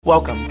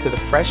Welcome to the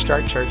Fresh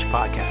Start Church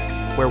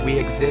podcast, where we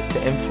exist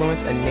to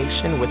influence a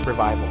nation with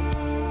revival.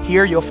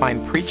 Here you'll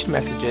find preached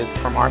messages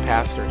from our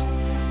pastors.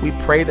 We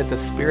pray that the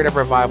spirit of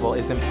revival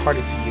is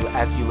imparted to you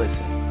as you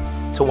listen.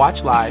 To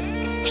watch live,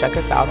 check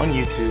us out on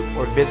YouTube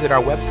or visit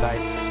our website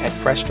at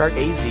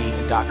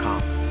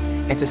freshstartaz.com.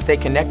 And to stay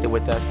connected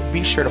with us,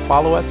 be sure to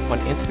follow us on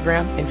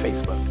Instagram and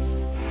Facebook.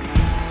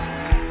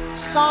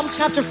 Psalm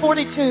chapter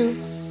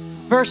 42,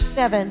 verse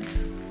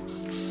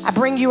 7. I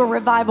bring you a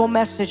revival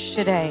message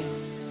today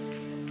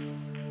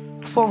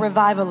for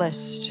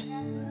revivalists.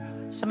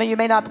 Some of you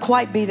may not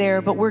quite be there,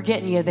 but we're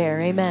getting you there.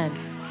 Amen.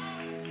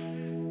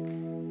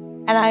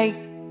 And I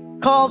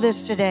call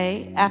this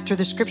today, after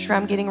the scripture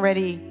I'm getting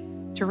ready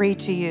to read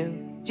to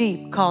you,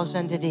 deep calls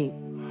unto deep.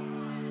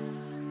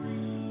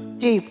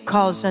 Deep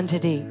calls unto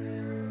deep.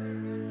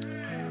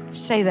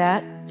 Say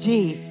that.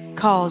 Deep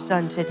calls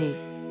unto deep.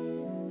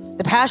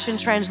 The Passion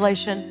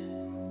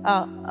Translation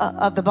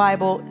of the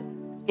Bible,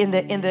 in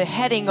the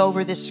heading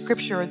over this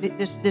scripture,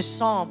 this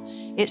psalm,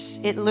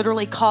 it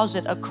literally calls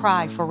it a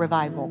cry for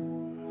revival.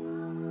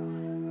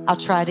 I'll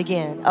try it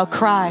again. A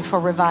cry for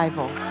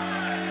revival.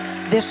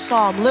 This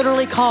psalm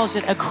literally calls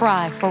it a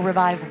cry for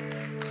revival.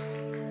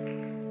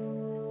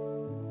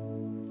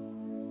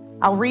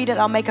 I'll read it.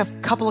 I'll make a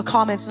couple of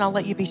comments and I'll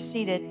let you be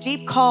seated.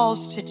 Deep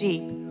calls to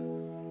deep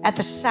at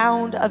the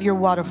sound of your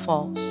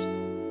waterfalls.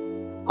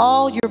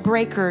 All your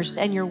breakers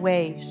and your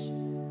waves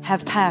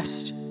have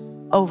passed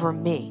over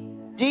me.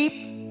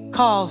 Deep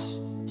calls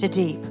to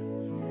deep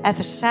at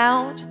the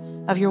sound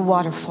of your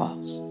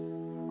waterfalls.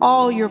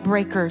 All your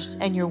breakers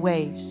and your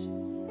waves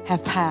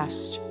have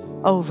passed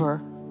over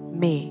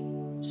me.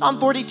 Psalm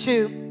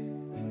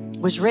 42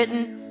 was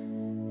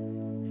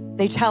written,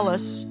 they tell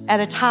us, at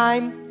a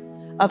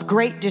time of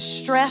great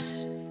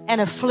distress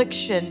and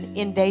affliction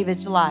in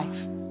David's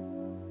life.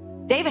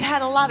 David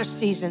had a lot of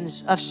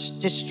seasons of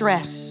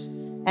distress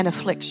and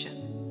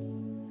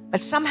affliction, but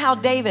somehow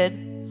David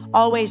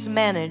always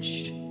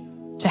managed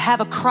to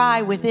have a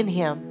cry within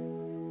him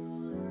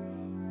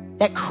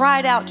that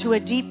cried out to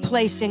a deep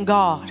place in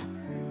God,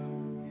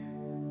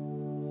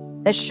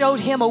 that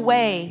showed him a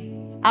way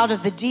out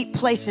of the deep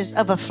places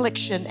of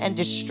affliction and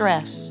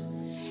distress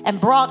and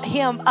brought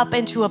him up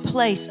into a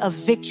place of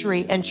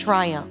victory and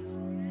triumph.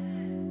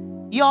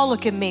 Y'all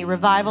look at me,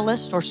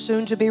 revivalist or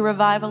soon to be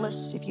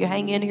revivalist. If you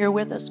hang in here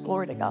with us,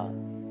 glory to God.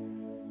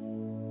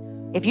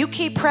 If you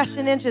keep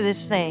pressing into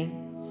this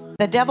thing,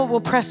 the devil will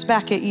press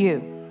back at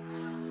you.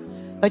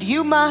 But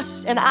you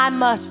must and I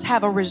must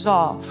have a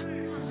resolve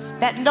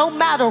that no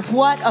matter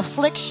what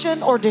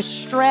affliction or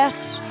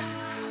distress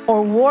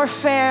or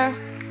warfare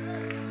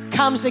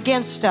comes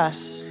against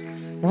us,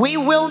 we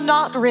will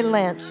not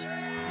relent,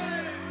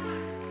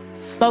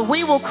 but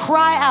we will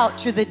cry out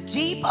to the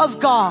deep of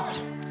God,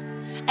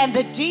 and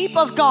the deep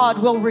of God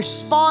will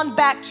respond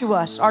back to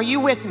us. Are you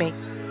with me?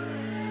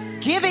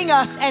 Giving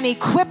us and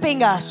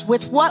equipping us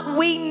with what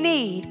we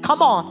need,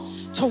 come on,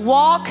 to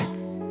walk,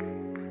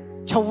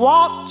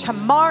 to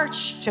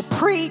march, to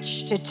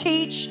preach, to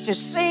teach, to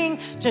sing,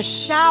 to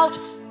shout,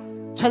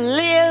 to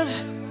live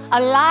a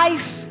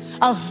life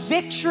of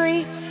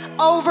victory,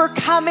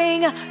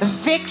 overcoming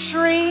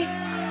victory.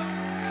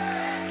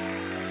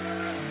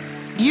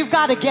 You've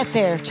got to get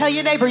there. Tell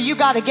your neighbor, you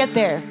got to get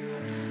there.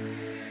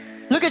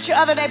 Look at your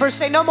other neighbor and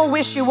say, no more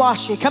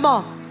wishy-washy. Come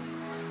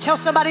on. Tell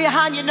somebody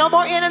behind you, no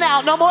more in and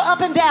out, no more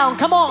up and down.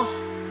 Come on.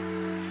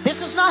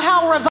 This is not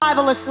how a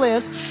revivalist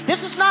lives.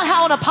 This is not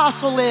how an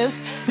apostle lives.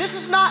 This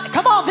is not,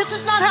 come on, this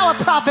is not how a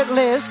prophet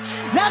lives.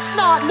 That's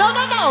not, no,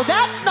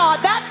 that's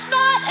not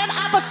an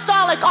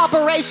apostolic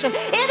operation.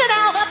 In and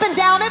out, up and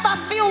down, if I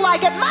feel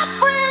like it. My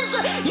friends,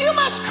 you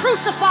must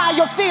crucify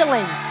your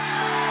feelings.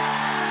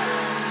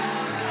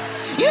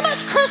 You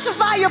must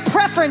crucify your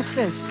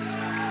preferences.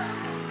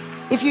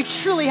 If you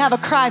truly have a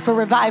cry for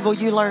revival,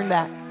 you learn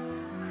that.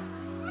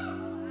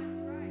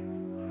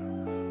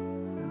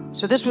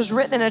 So this was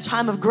written in a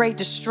time of great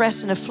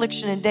distress and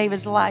affliction in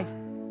David's life.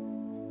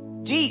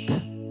 Deep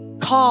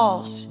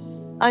calls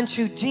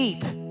unto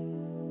deep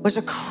was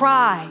a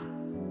cry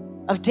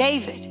of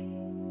David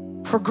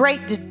for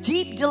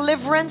deep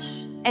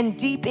deliverance and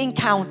deep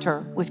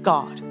encounter with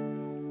God.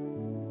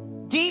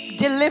 Deep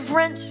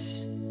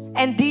deliverance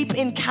and deep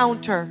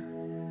encounter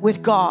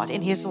with God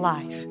in his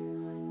life.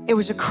 It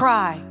was a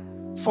cry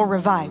for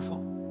revival.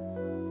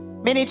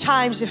 Many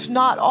times, if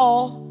not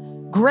all,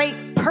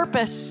 great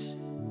purpose,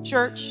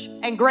 church,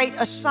 and great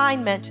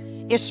assignment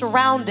is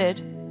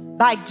surrounded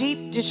by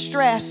deep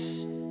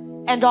distress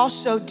and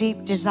also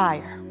deep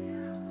desire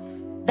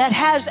that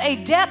has a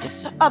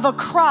depth of a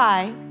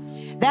cry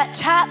that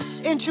taps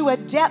into a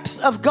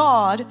depth of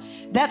God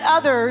that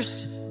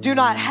others do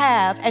not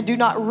have and do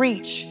not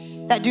reach,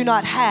 that do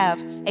not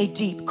have a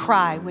deep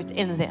cry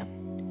within them.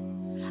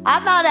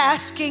 I'm not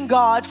asking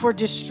God for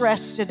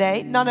distress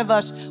today. None of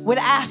us would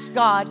ask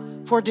God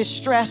for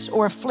distress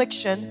or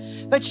affliction,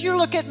 but you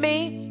look at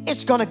me,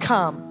 it's gonna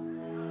come.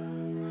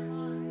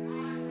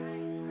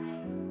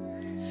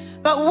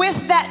 But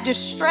with that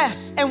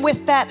distress and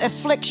with that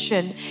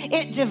affliction,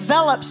 it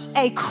develops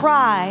a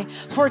cry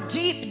for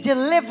deep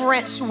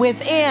deliverance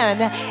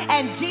within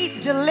and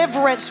deep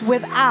deliverance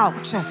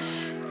without.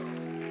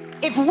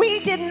 If we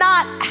did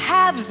not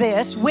have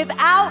this,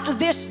 without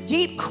this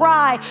deep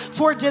cry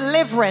for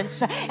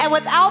deliverance, and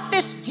without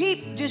this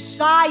deep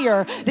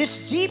desire,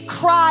 this deep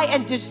cry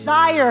and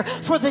desire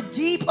for the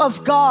deep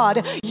of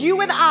God, you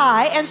and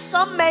I, and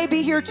some may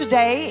be here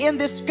today in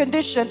this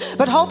condition,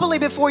 but hopefully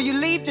before you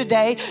leave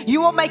today,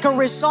 you will make a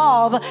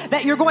resolve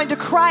that you're going to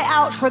cry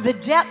out for the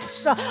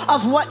depths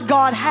of what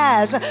God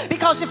has.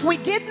 Because if we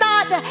did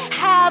not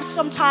have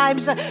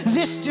sometimes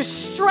this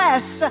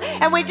distress,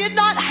 and we did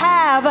not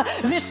have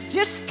this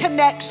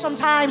disconnect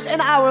sometimes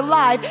in our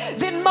life,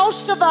 then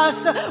most of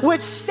us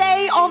would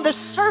stay on the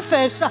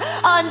surface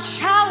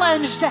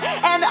unchallenged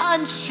and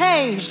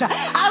unchanged.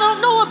 I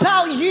don't know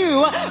about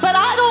you, but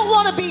I don't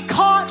want to be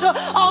caught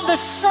on the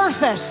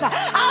surface.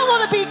 I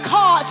want to be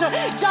caught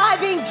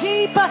diving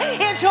deep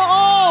into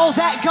all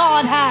that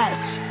God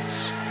has.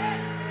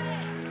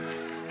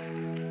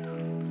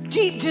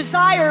 Deep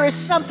desire is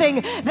something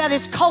that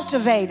is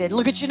cultivated.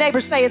 Look at your neighbor,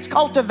 say it's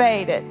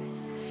cultivated.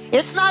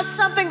 It's not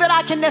something that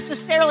I can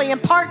necessarily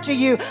impart to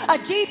you. A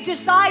deep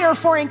desire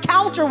for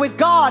encounter with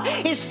God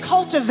is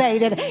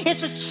cultivated.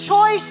 It's a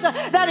choice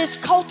that is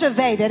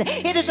cultivated.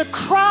 It is a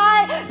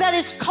cry that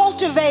is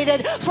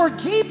cultivated for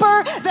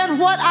deeper than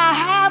what I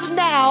have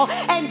now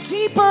and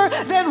deeper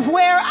than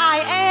where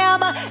I am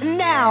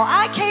now.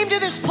 I came to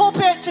this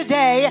pulpit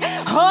today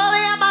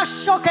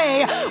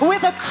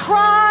with a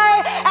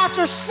cry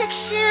after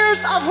 6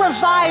 years of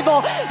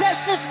revival that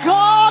says,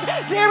 God,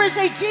 there is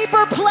a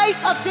deeper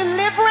place of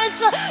deliverance.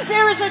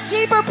 There is a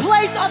deeper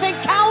place of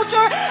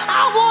encounter.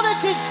 I want a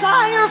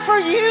desire for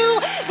you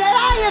that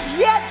I have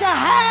yet to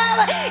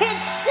have in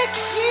 6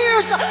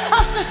 years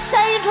of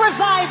sustained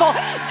revival.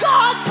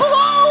 God,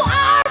 blow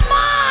our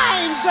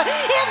minds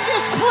in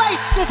this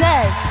place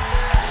today.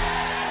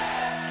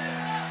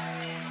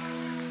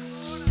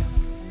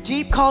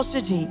 Deep calls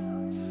to deep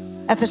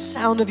at the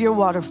sound of your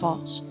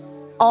waterfalls.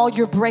 All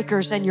your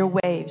breakers and your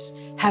waves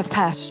have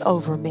passed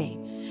over me.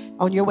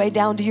 On your way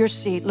down to your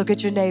seat, look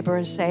at your neighbor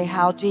and say,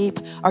 how deep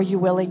are you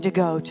willing to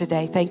go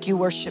today? Thank you,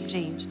 worship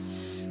teams.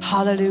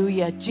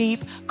 Hallelujah.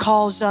 Deep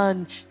calls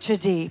unto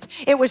deep.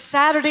 It was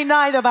Saturday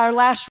night of our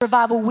last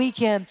revival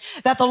weekend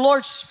that the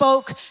Lord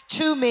spoke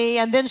to me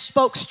and then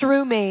spoke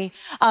through me.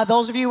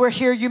 Those of you who are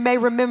here, you may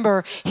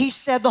remember, he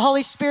said, the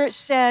Holy Spirit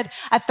said,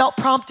 I felt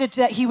prompted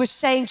that he was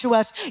saying to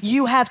us,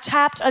 you have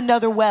tapped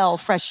another well,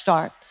 fresh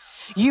start.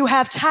 You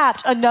have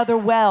tapped another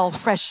well,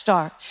 fresh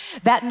start.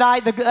 That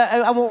night,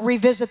 I won't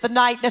revisit the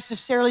night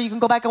necessarily. You can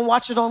go back and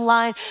watch it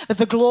online. But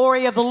the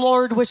glory of the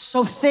Lord was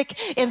so thick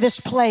in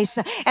this place.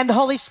 And the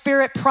Holy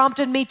Spirit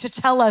prompted me to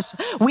tell us,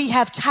 we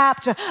have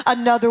tapped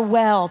another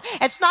well.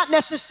 It's not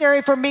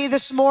necessary for me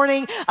this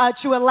morning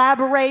to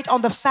elaborate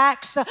on the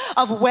facts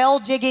of well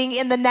digging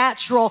in the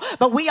natural.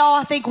 But we all,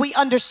 I think we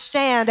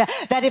understand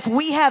that if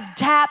we have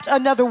tapped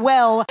another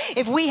well,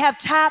 if we have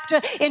tapped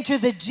into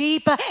the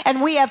deep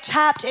and we have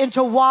tapped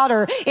into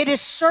water, it is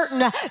certain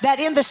that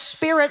in the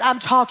spirit I'm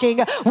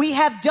talking, we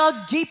have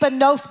dug deep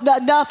enough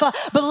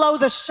below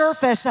the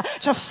surface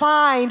to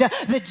find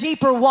the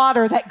deeper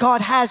water that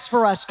God has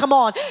for us. Come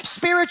on.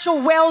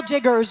 Spiritual well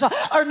diggers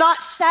are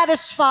not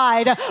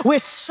satisfied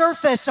with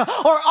surface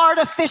or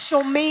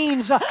artificial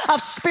means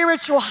of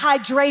spiritual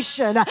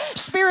hydration.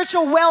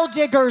 Spiritual well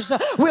diggers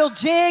will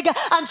dig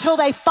until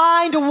they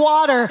find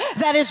water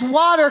that is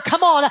water,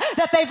 come on,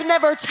 that they've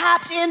never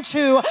tapped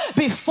into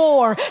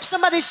before.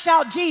 Somebody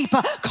shout, deep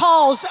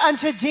calls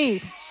unto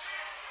deep.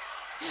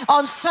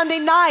 On Sunday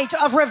night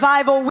of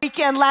revival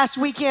weekend, last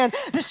weekend,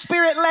 the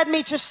Spirit led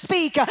me to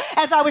speak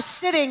as I was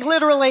sitting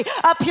literally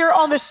up here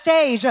on the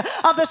stage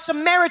of the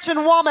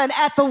Samaritan woman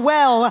at the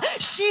well.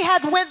 She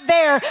had went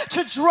there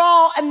to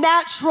draw a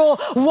natural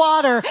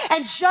water.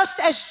 And just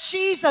as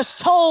Jesus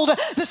told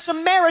the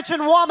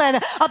Samaritan woman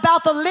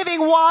about the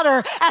living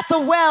water at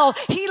the well,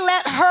 he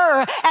let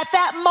her at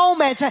that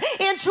moment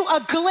into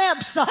a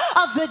glimpse of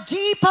the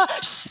deep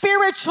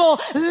spiritual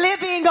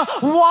living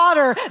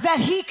water that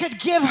he could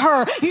give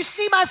her. You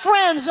see, my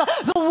friends,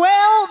 the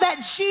well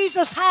that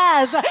Jesus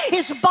has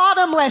is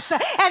bottomless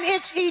and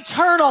it's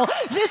eternal.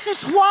 This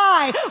is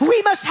why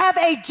we must have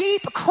a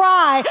deep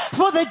cry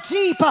for the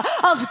deep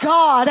of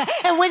God.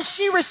 And when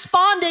she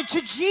responded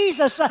to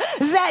Jesus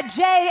that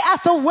day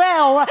at the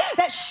well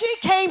that she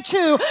came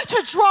to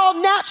draw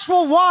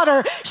natural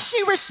water,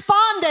 she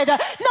responded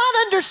not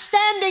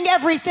understanding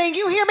everything.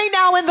 You hear me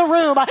now in the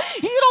room.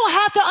 You don't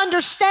have to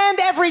understand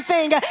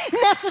everything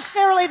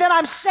necessarily that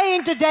I'm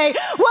saying today.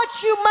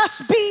 What you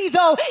must be,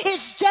 though,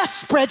 is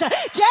desperate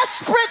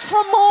desperate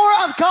for more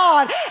of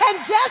God,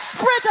 and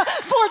desperate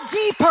for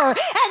deeper,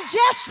 and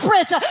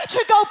desperate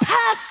to go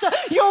past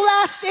your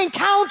last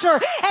encounter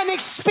and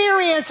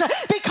experience,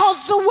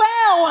 because the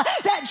well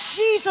that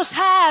Jesus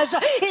has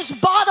is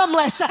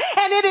bottomless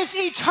and it is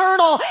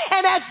eternal.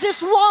 And as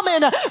this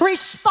woman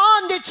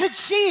responded to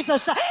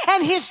Jesus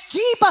and his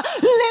deep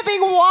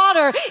living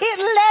water, it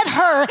led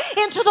her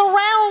into the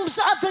realms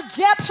of the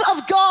depth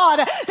of God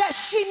that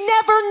she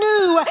never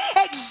knew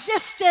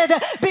existed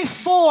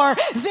before.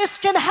 This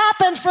can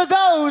happen for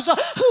those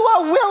who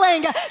are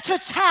willing to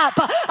tap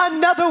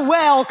another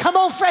well. Come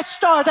on, Fresh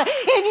Start.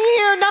 In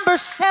year number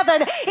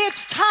 7,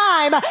 it's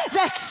time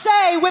that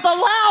say with a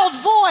loud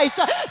voice,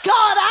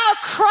 God, our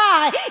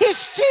cry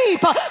is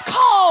deep,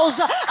 calls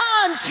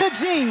unto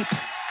deep.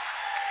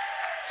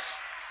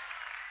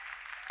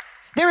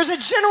 There is a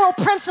general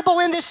principle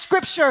in this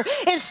scripture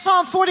in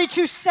Psalm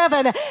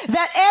 42:7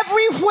 that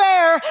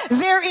everywhere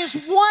there is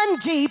one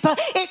deep,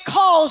 it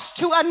calls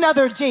to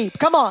another deep.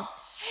 Come on.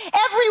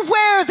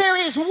 Everywhere there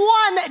is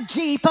one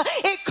deep,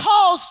 it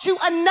calls to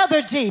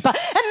another deep.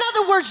 In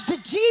other words, the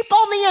deep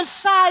on the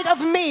inside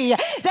of me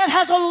that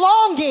has a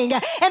longing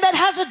and that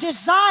has a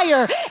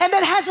desire and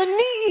that has a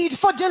need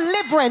for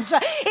deliverance,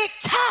 it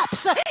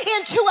taps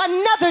into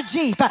another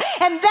deep.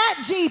 And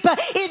that deep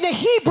in the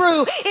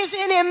Hebrew is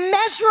an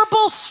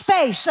immeasurable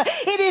space.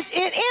 It is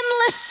an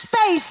endless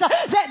space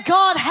that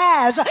God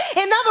has.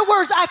 In other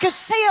words, I could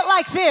say it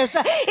like this.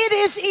 It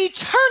is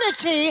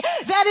eternity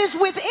that is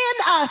within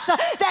us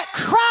that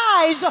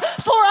cries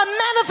for a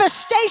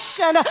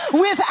manifestation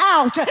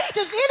without.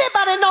 Does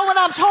anybody know what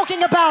I'm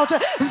talking about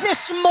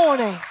this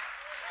morning?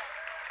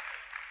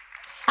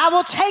 I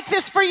will take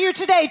this for you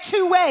today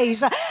 2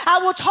 ways. I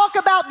will talk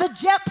about the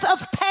depth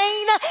of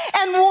pain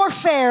and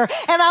warfare,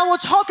 and I will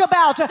talk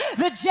about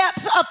the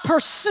depth of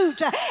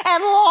pursuit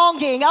and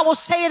longing. I will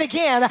say it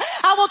again.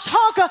 I will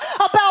talk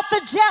about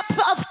the depth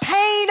of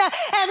pain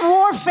and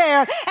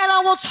warfare, and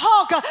I will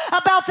talk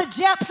about the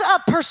depth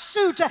of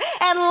pursuit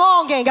and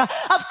longing.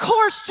 Of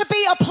course, to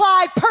be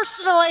applied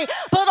personally,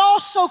 but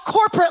also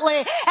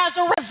corporately as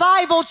a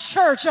revival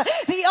church.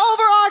 The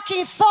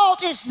overarching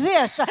thought is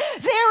this: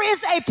 there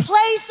is a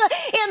place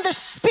in the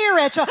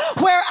spirit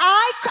where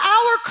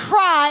our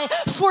cry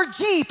for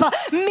deep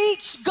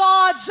meets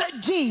God's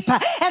deep,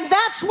 and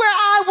that's where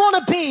I want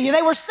to be.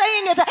 They were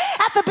saying it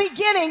at the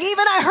beginning.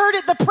 Even I heard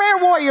it, the prayer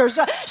warriors,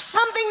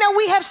 something that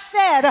we have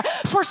said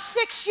for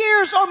 6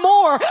 years or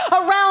more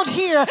around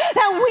here,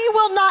 that we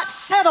will not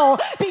settle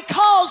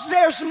because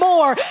there's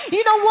more.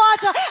 You know what?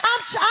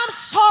 I'm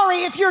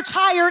sorry if you're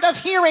tired of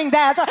hearing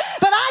that,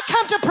 but I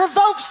come to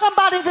provoke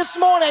somebody this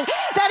morning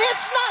that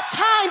it's not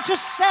time to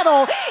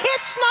settle.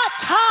 It's not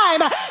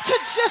time to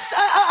just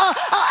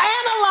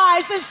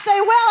analyze and say,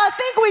 well, I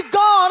think we've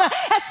gone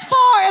as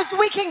far as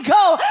we can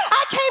go.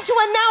 I came to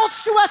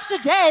announce to us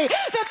today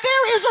that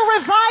there is a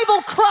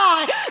revival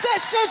cry that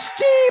says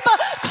deep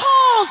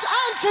calls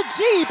unto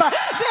deep.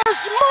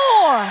 There's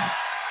more.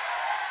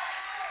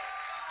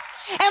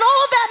 And all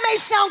of that may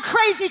sound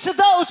crazy to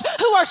those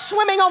who are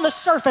swimming on the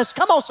surface.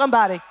 Come on,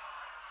 somebody.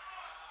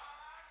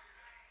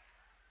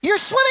 You're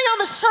swimming on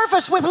the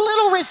surface with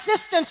little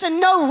resistance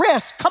and no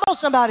risk. Come on,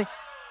 somebody.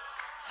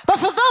 But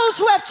for those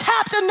who have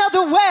tapped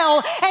another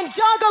well and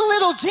dug a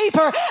little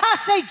deeper, I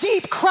say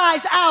deep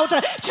cries out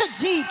to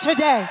deep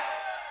today.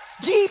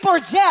 Deep or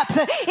depth,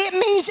 it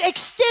means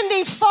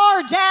extending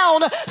far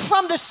down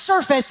from the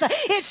surface.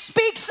 It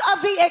speaks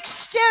of the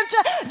extent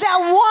that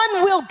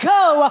one will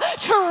go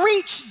to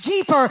reach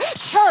deeper.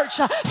 Church,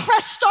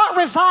 Fresh Start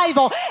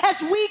Revival,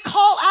 as we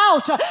call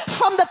out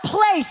from the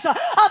place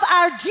of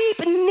our deep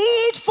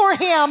need for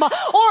Him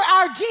or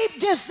our deep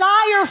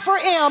desire for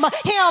Him,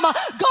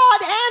 God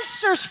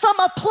answers from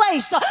a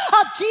place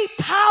of deep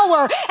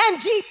power and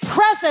deep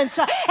presence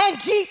and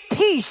deep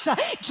peace.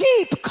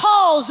 Deep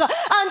calls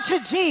unto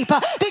deep.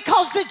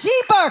 Because the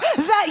deeper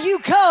that you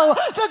go,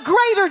 the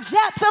greater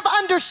depth of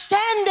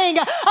understanding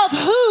of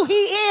who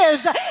He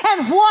is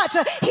and what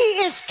He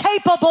is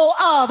capable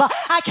of.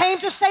 I came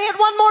to say it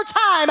one more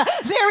time.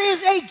 There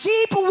is a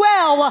deep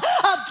well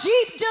of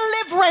deep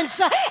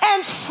deliverance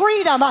and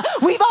freedom.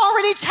 We've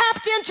already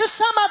tapped into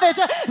some of it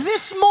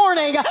this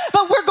morning,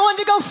 but we're going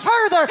to go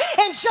further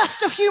in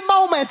just a few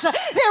moments.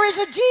 There is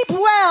a deep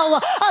well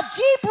of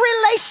deep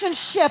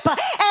relationship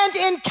and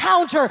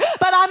encounter,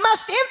 but I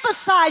must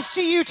emphasize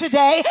to you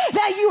today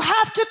that you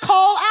have to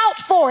call out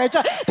for it,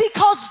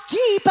 because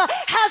deep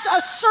has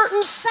a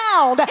certain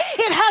sound.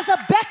 It has a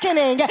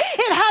beckoning.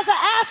 It has an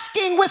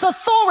asking with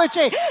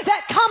authority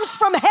that comes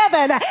from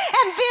heaven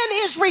and then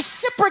is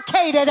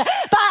reciprocated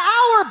by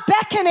our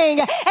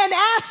beckoning and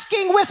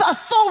asking with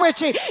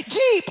authority.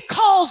 Deep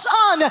calls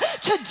on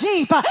to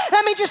deep.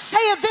 Let me just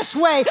say it this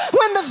way.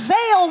 When the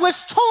veil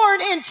was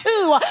torn in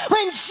two,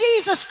 when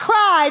Jesus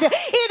cried,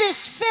 "It is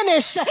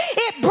finished,"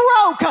 it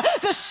broke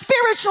the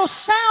spiritual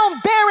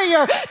sound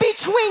barrier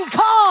between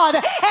God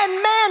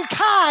and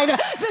mankind.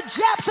 The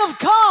depth of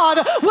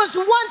God was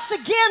once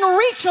again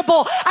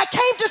reachable. I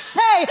came to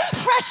say,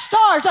 Fresh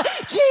Start,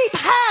 deep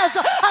has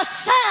a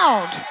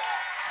sound.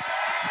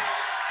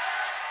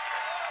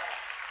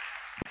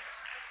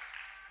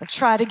 I'll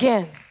try it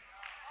again.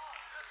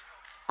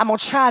 I'm gonna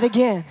try it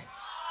again.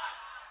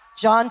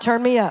 John,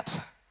 turn me up.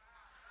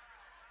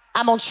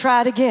 I'm gonna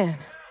try it again.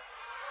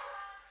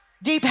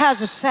 Deep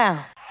has a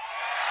sound.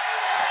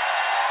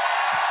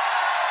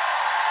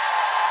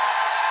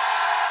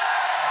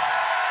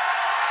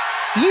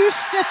 You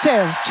sit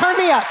there, turn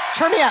me up,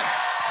 turn me up.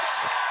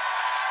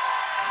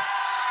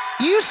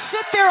 You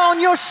sit there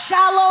on your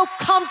shallow,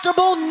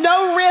 comfortable,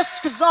 no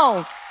risk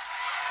zone.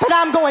 But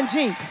I'm going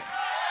deep.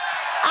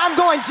 I'm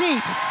going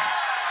deep.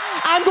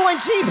 I'm going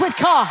deep with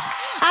God.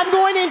 I'm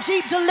going in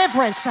deep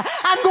deliverance.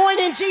 I'm going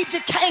in deep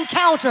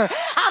encounter.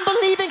 I'm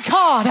believing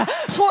God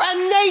for a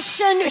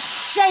nation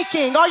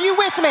shaking. Are you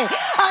with me?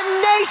 A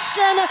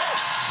nation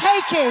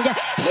shaking,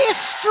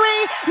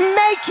 history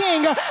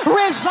making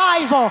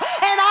revival.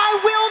 And I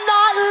will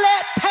not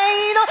let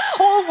pain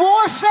or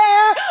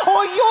warfare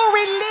or your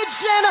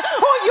religion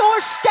or your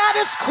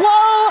status quo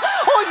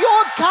or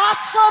your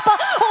gossip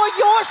or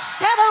your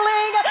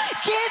settling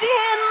get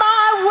in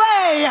my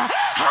way.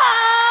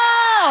 How?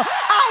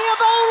 I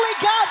have only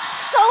got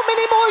so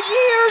many more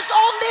years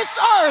on this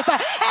earth,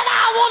 and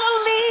I want to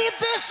leave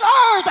this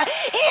earth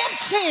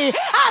empty.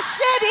 I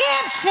said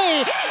empty,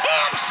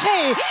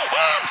 empty,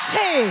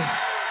 empty.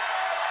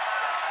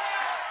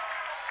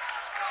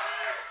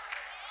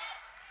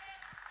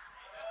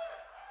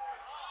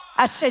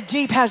 I said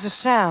deep has a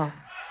sound.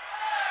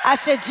 I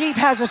said deep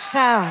has a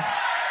sound.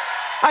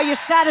 Are you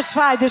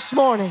satisfied this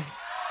morning?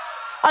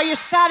 Are you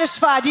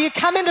satisfied? Do you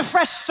come into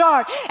Fresh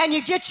Start and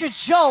you get your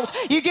jolt,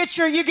 you get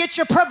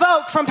your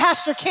provoke from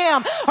Pastor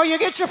Kim, or you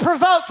get your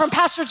provoke from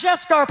Pastor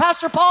Jessica or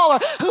Pastor Paul or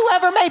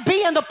whoever may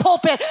be in the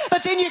pulpit,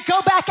 but then you go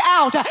back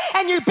out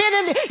and you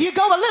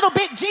go a little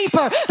bit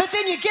deeper, but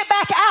then you get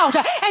back out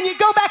and you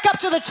go back up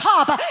to the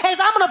top. As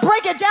I'm going to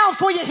break it down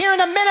for you here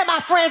in a minute,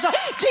 my friends.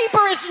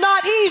 Deeper is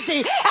not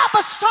easy.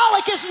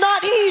 Apostolic is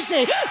not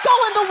easy.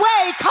 Going the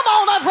way, come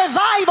on, of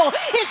revival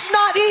is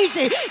not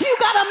easy. You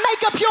got to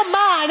make up your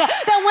mind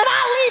that when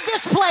I leave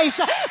this place,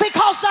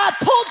 because I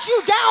pulled you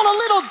down a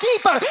little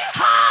deeper,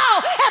 how,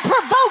 and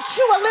provoked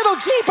you a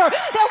little deeper,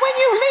 that when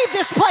you leave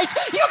this place,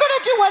 you're going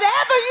to do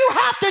whatever you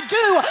have to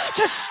do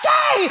to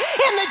stay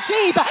in the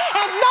deep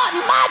and not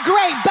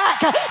migrate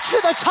back to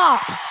the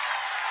top.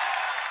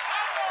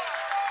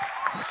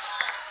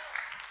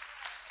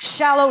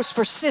 Shallow's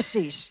for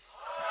sissies.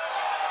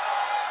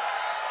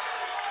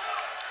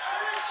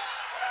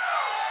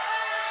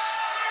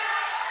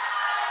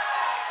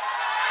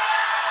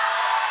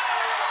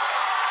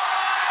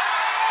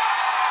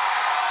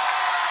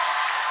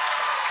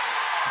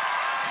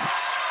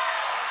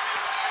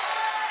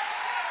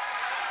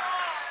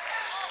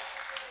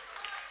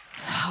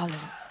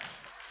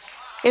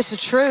 It's the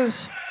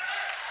truth.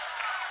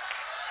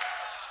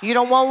 You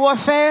don't want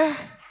warfare.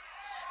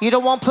 You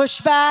don't want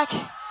pushback.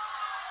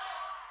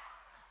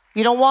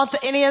 You don't want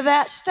any of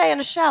that. Stay in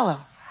the shallow,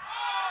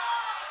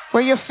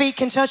 where your feet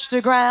can touch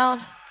the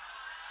ground.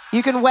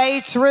 You can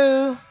wade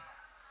through.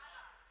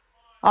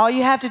 All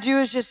you have to do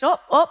is just,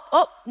 nope,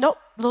 a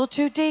little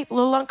too deep, a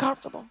little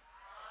uncomfortable.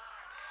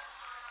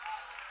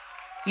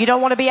 You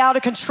don't want to be out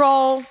of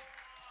control.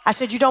 I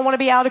said you don't want to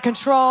be out of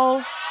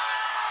control.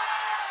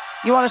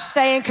 You want to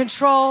stay in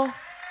control?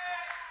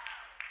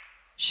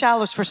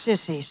 Shallow's for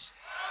sissies.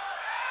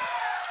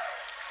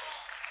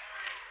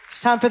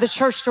 It's time for the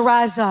church to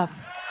rise up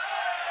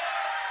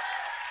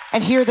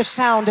and hear the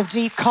sound of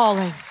deep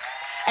calling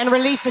and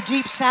release a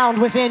deep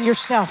sound within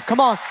yourself.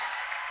 Come on.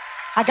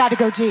 I got to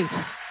go deep.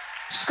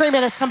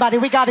 Screaming at somebody,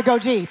 we got to go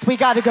deep. We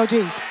got to go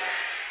deep.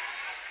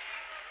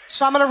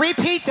 So I'm going to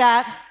repeat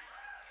that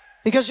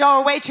because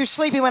y'all were way too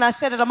sleepy when I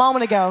said it a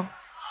moment ago.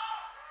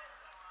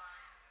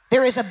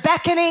 There is a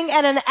beckoning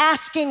and an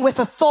asking with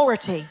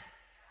authority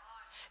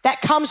that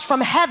comes from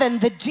heaven,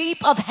 the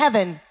deep of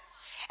heaven.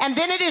 And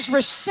then it is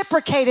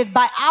reciprocated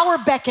by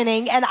our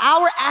beckoning and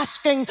our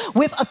asking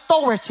with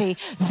authority.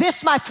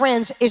 This, my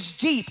friends, is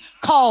deep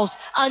calls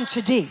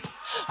unto deep.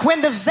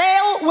 When the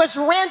veil was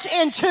rent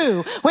in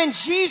two, when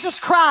Jesus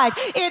cried,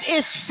 "It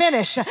is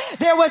finished,"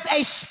 there was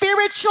a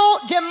spiritual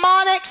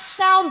demonic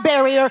sound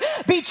barrier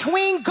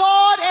between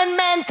God and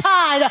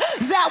mankind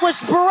that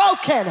was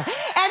broken.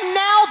 And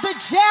now the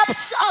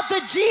depths of the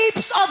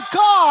deeps of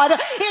God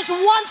is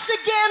once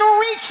again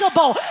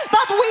reachable.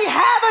 But we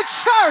have a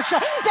church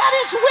that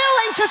is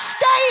willing to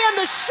stay in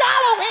the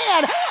shallow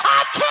end.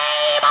 I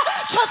came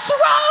to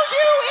throw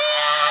you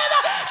in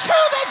to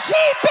the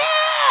deep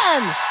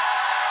end.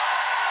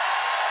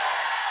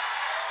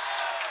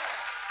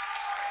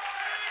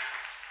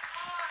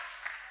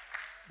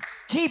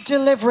 Deep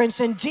deliverance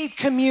and deep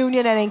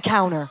communion and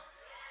encounter.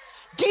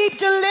 Deep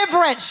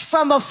deliverance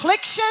from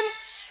affliction,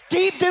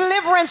 deep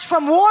deliverance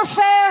from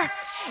warfare,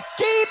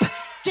 deep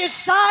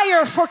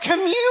desire for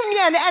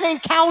communion and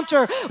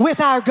encounter with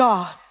our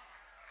God.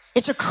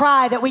 It's a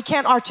cry that we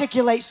can't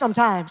articulate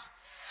sometimes.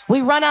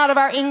 We run out of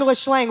our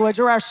English language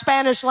or our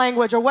Spanish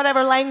language or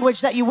whatever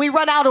language that we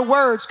run out of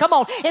words. Come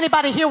on,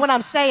 anybody hear what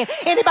I'm saying?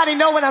 Anybody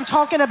know what I'm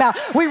talking about?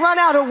 We run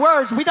out of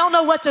words. We don't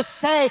know what to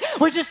say.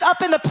 We're just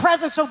up in the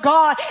presence of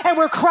God and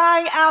we're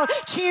crying out.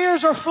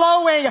 Tears are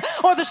flowing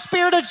or the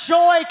spirit of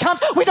joy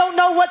comes. We don't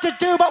know what to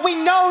do, but we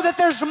know that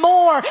there's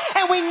more,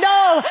 and we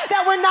know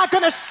that we're not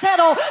going to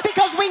settle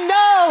because we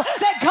know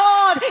that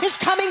God is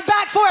coming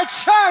back for a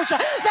church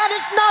that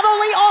is not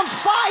only on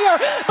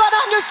fire but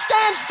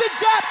understands the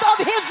depth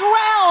of his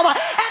realm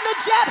and the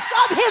depths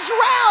of his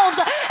realms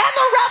and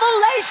the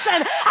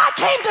revelation. I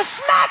came to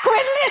smack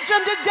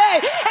religion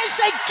today and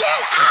say,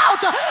 get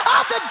out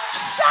of the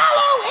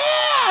shallow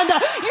end.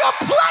 You're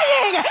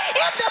playing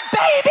in the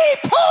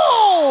baby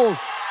pool.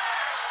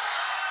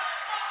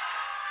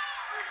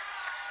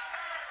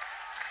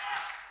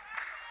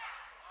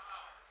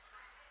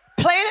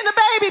 Playing in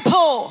the baby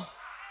pool.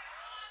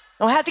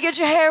 Don't have to get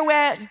your hair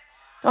wet.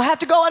 Don't have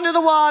to go under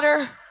the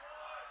water.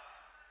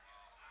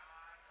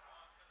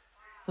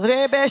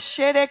 There's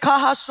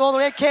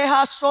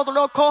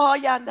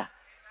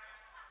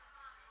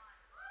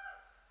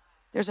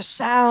a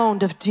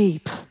sound of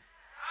deep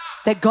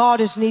that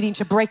God is needing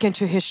to break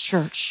into his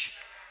church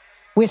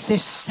with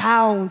this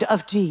sound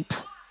of deep.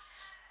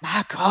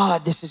 My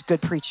God, this is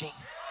good preaching.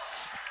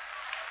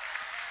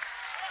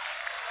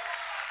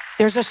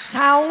 There's a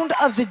sound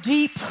of the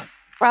deep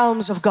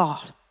realms of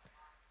God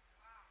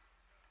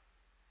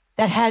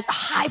that has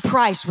high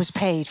price was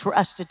paid for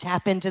us to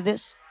tap into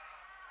this.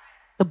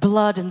 The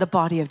blood and the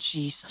body of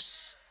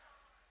Jesus.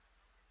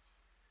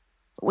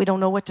 We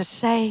don't know what to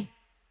say,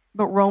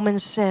 but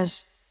Romans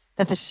says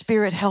that the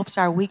Spirit helps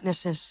our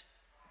weaknesses.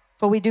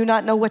 For we do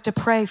not know what to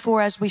pray for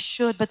as we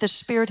should, but the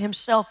Spirit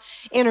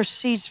himself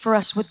intercedes for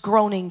us with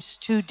groanings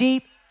too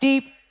deep,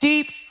 deep,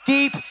 deep,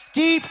 deep,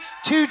 deep,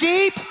 too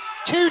deep,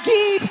 too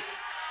deep,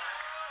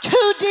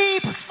 too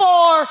deep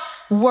for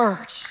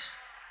words.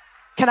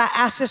 Can I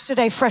ask us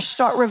today, Fresh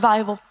Start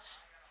Revival?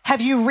 Have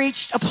you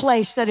reached a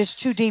place that is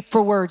too deep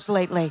for words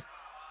lately?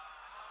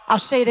 I'll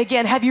say it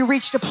again. Have you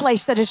reached a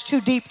place that is too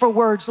deep for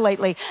words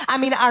lately? I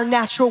mean, our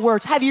natural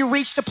words. Have you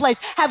reached a place?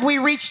 Have we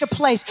reached a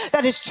place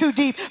that is too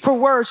deep for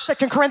words?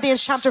 2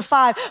 Corinthians chapter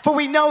 5. For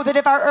we know that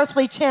if our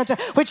earthly tent,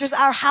 which is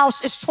our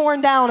house, is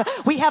torn down,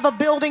 we have a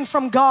building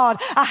from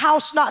God, a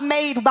house not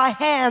made by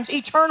hands,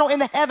 eternal in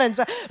the heavens.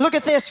 Look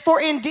at this.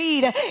 For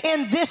indeed,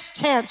 in this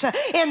tent,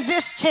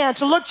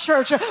 look,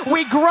 church,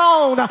 we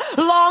groan,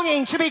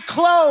 longing to be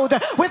clothed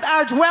with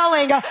our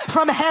dwelling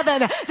from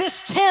heaven.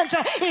 This tent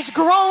is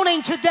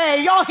groaning today.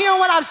 Y'all hear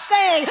what I'm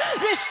saying?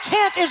 This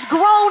tent is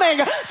groaning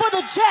for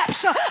the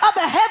depths of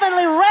the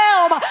heavenly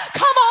realm.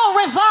 Come on,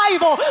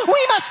 revival.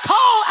 We must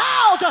call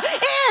out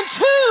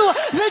into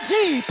the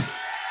deep.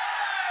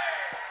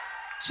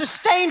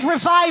 Sustained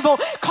revival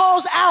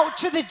calls out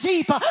to the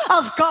deep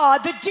of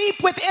God, the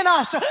deep within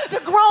us, the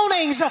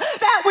groanings,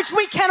 that which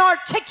we can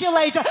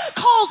articulate,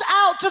 calls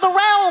out to the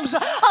realms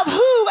of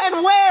who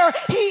and where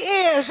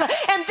he is.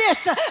 And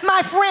this,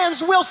 my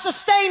friends, will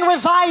sustain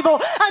revival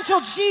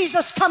until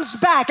Jesus comes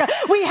back.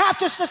 We have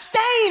to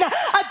sustain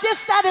a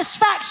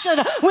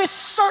dissatisfaction with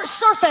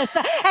surface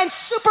and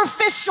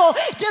superficial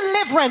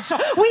deliverance.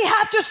 We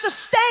have to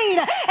sustain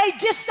a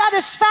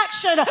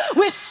dissatisfaction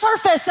with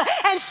surface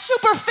and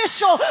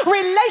superficial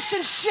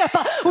relationship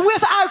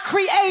with our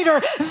Creator.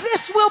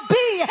 This will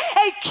be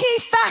a key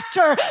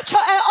factor to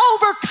an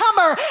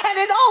overcomer and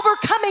an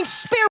overcoming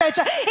spirit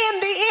in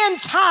the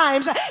end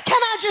times. Can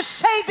I just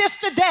say this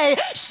today?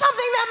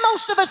 Something that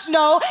most of us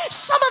know,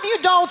 some of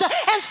you don't,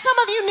 and some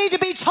of you need to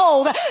be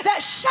told that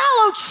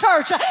Shallow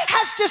Church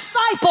has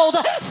discipled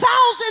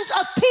thousands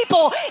of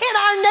people in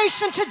our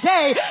nation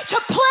today to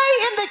play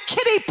in the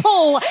kiddie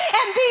pool,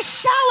 and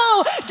these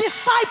shallow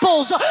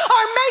disciples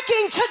are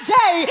making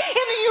today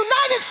in the United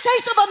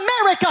States of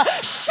America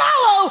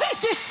shallow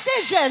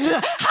decisions.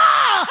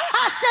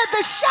 I said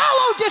the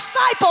shallow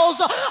disciples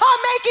are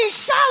making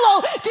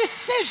shallow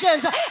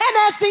decisions, and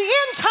as the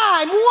end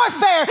time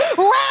warfare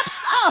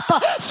ramps up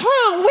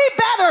through, we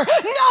better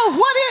know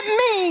what it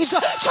means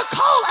to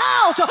call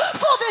out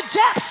for the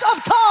depths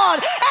of God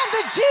and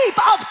the deep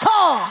of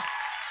God.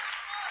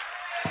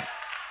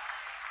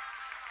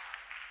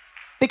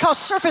 Because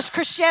surface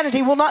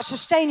Christianity will not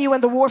sustain you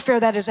in the warfare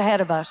that is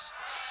ahead of us.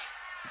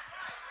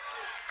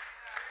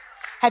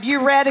 Have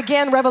you read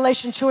again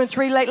Revelation 2 and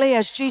 3 lately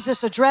as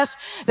Jesus addressed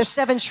the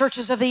 7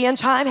 churches of the end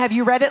time? Have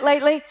you read it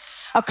lately?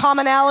 A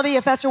commonality,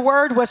 if that's a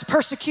word, was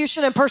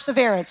persecution and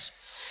perseverance.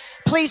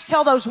 Please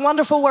tell those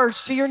wonderful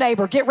words to your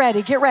neighbor. Get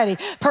ready, get ready.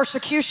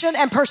 Persecution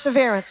and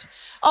perseverance.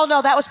 Oh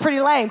no, that was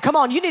pretty lame. Come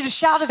on, you need to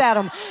shout it at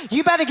them.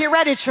 You better get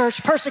ready,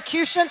 church.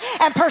 Persecution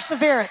and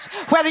perseverance.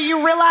 Whether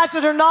you realize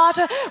it or not,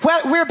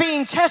 we're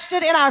being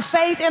tested in our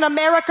faith in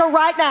America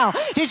right now.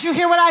 Did you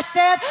hear what I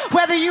said?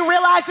 Whether you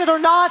realize it or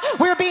not,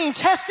 we're being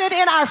tested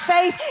in our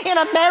faith in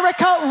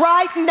America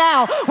right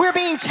now. We're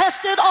being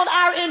tested on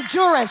our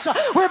endurance.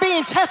 We're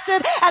being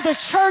tested at the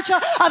church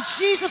of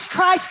Jesus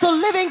Christ, the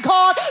living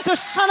God, the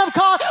Son of of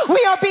God,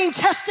 we are being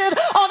tested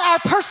on our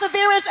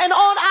perseverance and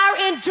on our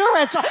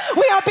endurance.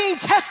 We are being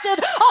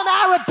tested on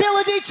our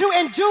ability to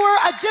endure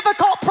a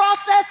difficult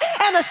process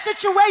and a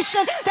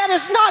situation that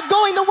is not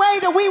going the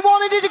way that we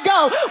wanted it to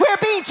go.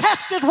 We're being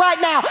tested right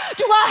now.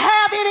 Do I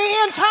have any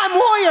end time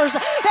warriors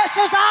that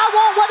says, I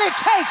want what it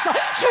takes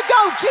to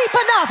go deep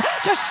enough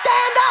to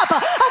stand up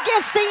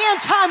against the end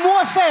time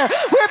warfare?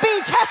 We're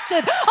being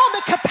tested on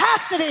the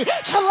capacity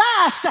to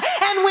last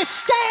and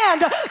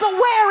withstand the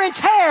wear and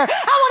tear.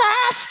 I want to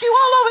ask you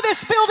all over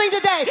this building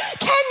today,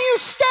 can you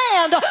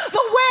stand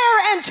the wear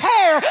and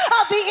tear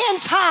of the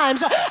end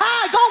times?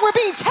 God, we're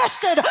being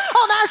tested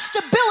on our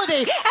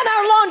stability and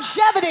our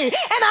longevity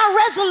and our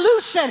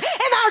resolution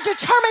and our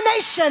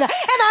determination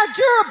and our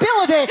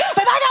durability.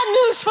 But I got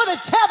news for the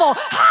devil.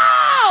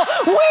 How?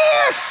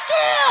 We're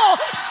still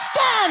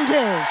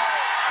standing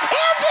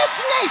in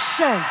this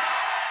nation.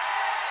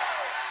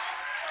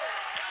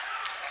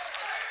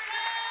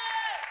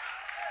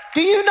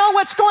 Do you know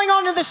what's going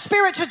on in the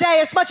spirit today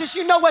as much as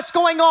you know what's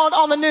going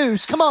on the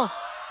news? Come on.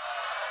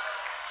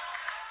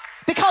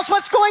 Because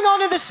what's going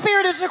on in the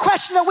spirit is a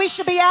question that we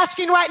should be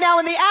asking right now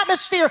in the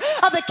atmosphere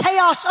of the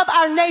chaos of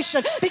our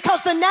nation.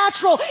 Because the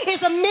natural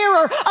is a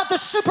mirror of the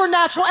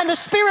supernatural and the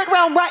spirit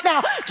realm right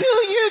now. Do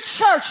you,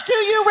 church, do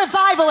you,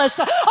 revivalists,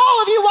 all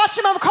of you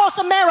watching across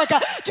America,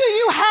 do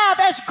you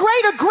have as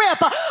great a grip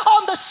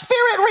on the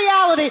spirit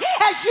reality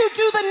as you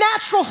do the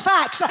natural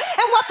facts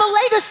and what the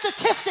latest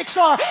statistics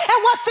are and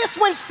what this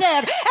one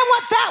said and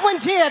what that one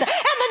did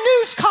and the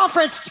news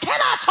conference? Can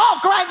I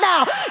talk right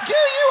now? Do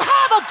you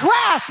have a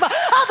grasp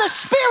of the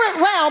spirit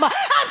realm?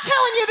 I'm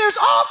telling you, there's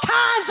all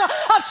kinds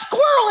of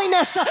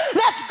squirreliness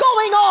that's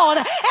going on.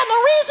 And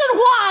the reason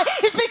why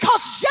is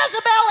because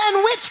Jezebel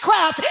and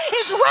witchcraft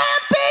is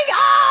ramping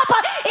up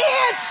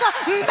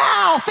its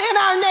mouth in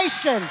our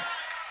nation.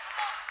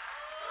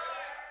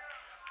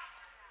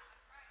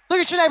 Look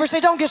at your neighbor and say,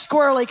 don't get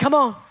squirrely. Come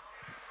on.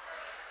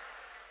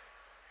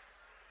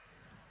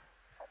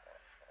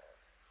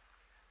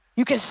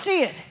 You can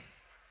see it.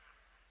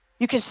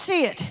 You can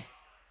see it.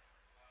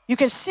 You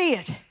can see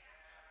it.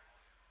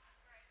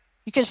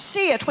 You can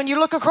see it when you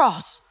look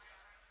across.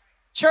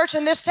 Church,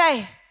 in this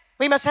day,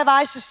 we must have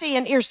eyes to see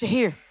and ears to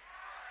hear.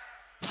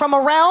 From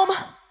a realm,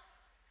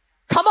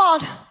 come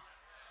on,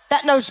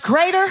 that knows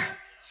greater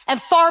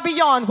and far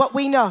beyond what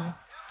we know.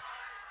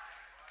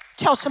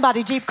 Tell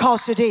somebody deep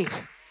calls to deep.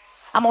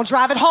 I'm going to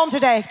drive it home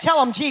today.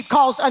 Tell them deep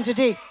calls unto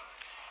deep.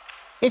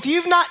 If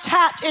you've not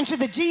tapped into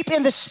the deep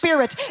in the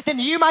spirit, then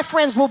you, my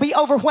friends, will be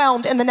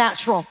overwhelmed in the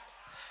natural.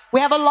 We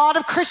have a lot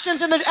of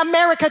Christians in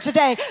America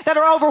today that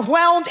are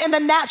overwhelmed in the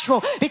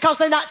natural because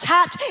they're not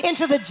tapped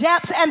into the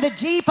depth and the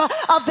deep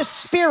of the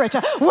spirit.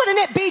 Wouldn't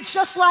it be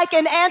just like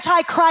an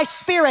antichrist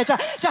spirit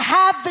to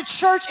have the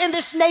church in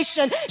this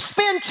nation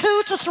spend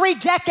 2 to 3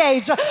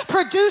 decades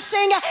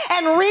producing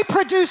and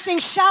reproducing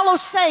shallow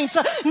saints,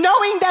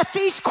 knowing that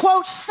these,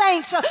 quote,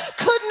 saints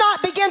could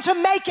not begin to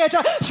make it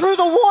through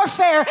the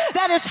warfare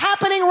that is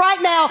happening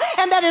right now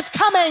and that is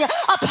coming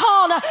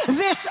upon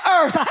this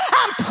earth?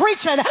 I'm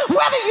preaching,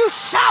 whether you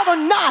shout or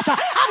not,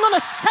 I'm going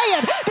to say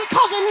it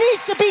because it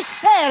needs to be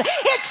said.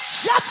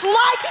 It's just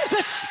like the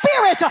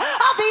spirit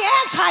of the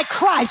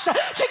Antichrist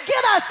to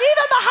get us,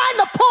 even behind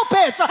the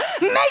pulpits,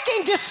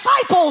 making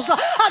disciples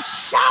of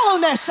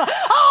shallowness.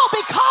 All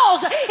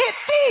because it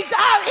feeds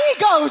our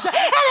egos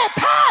and it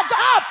pads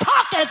our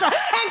pockets.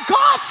 And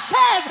God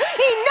says,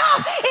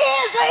 enough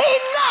is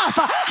enough.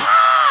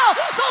 How?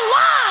 The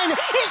line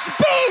is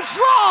being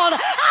drawn.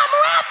 I'm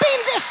wrapping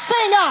this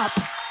thing up.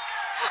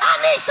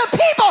 I need some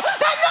people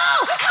that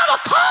know how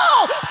to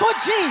call for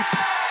deep.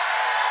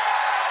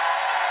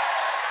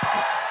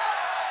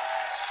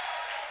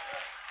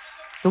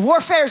 The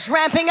warfare is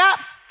ramping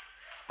up.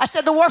 I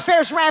said the warfare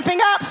is ramping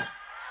up.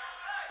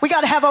 We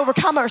got to have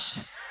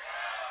overcomers.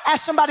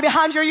 Ask somebody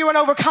behind you, are you an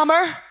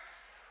overcomer?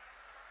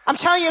 I'm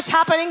telling you, it's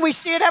happening. We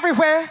see it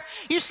everywhere.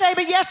 You say,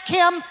 but yes,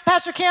 Kim,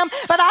 Pastor Kim,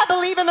 but I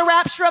believe in the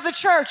rapture of the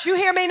church. You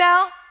hear me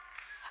now?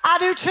 I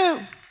do too.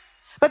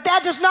 But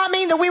that does not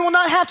mean that we will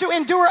not have to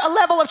endure a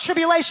level of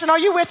tribulation. Are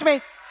you with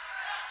me?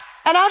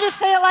 And I'll just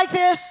say it like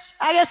this.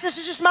 I guess this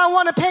is just my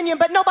one opinion,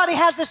 but nobody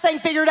has this thing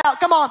figured out.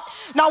 Come on.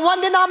 Not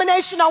one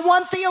denomination, not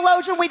one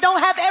theologian. We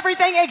don't have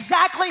everything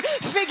exactly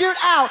figured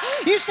out.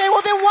 You say,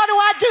 well, then what do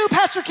I do,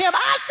 Pastor Kim?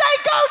 I say,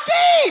 go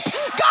deep.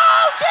 Go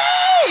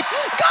deep.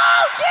 Go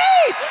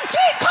deep.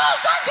 Deep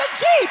calls unto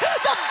deep.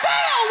 The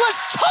veil was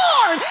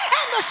torn,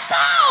 and the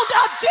sound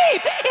of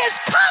deep is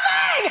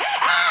coming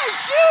as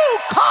you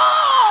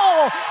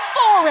call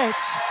for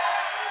it.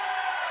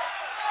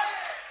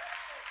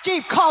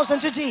 Deep calls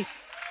unto deep.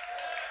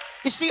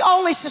 It's the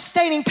only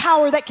sustaining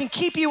power that can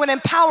keep you and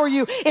empower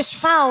you is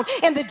found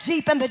in the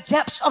deep and the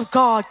depths of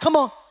God. Come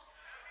on.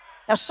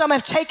 Now some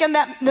have taken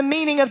the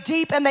meaning of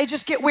deep and they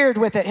just get weird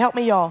with it. Help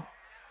me, y'all.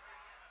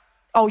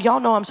 Oh,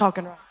 y'all know I'm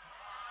talking right.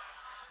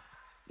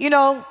 You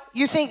know,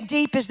 you think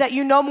deep is that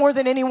you know more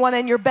than anyone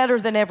and you're better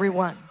than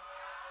everyone.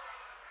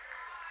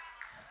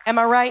 Am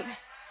I right?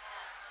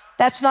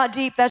 That's not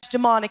deep. That's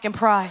demonic and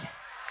pride.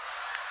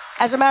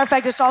 As a matter of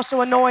fact, it's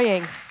also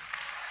annoying.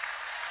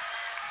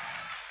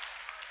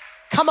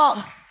 Come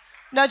on.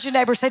 Nudge your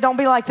neighbor. Say, don't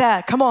be like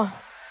that. Come on.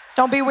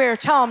 Don't be weird.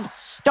 Tell them.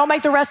 Don't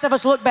make the rest of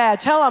us look bad.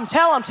 Tell them.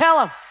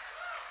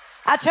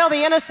 I tell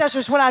the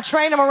intercessors when I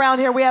train them around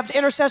here, we have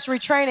intercessory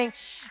training,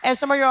 and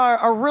some of you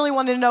are really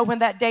wanting to know when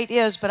that date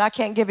is, but I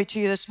can't give it to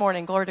you this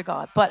morning. Glory to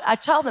God. But I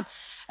tell them,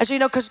 as you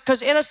know,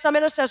 because some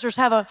intercessors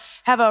have a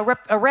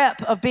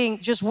rep of being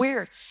just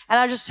weird. And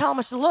I just tell them,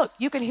 I said, look,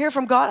 you can hear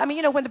from God. I mean,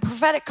 you know, when the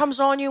prophetic comes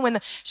on you, when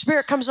the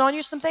Spirit comes on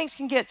you, some things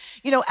can get,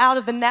 you know, out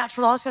of the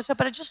natural, all this kind of stuff.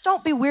 But just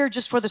don't be weird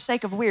just for the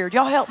sake of weird.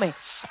 Y'all help me.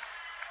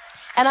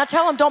 And I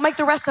tell them, don't make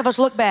the rest of us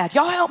look bad.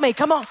 Y'all help me.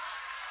 Come on.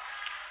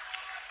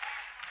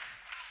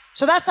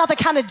 So that's not the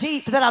kind of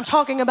deep that I'm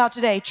talking about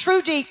today.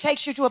 True deep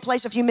takes you to a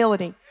place of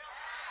humility.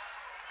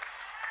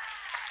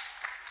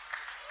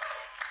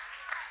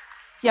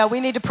 Yeah,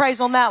 we need to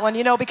praise on that one,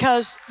 you know,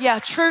 because, yeah,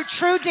 true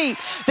deep,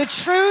 the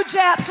true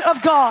depth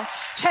of God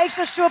takes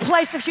us to a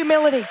place of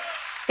humility.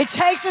 It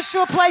takes us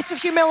to a place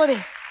of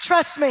humility.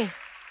 Trust me.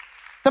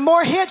 The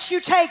more hits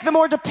you take, the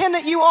more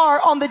dependent you are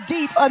on the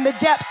deep and the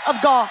depths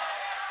of God.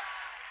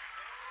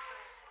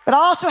 But I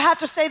also have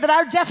to say that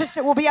our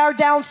deficit will be our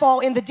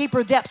downfall in the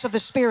deeper depths of the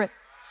Spirit.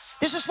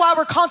 This is why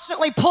we're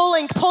constantly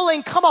pulling,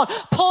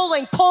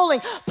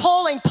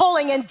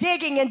 and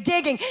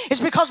digging. It's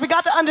because we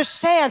got to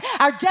understand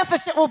our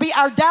deficit will be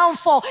our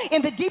downfall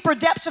in the deeper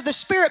depths of the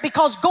Spirit,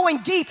 because going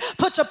deep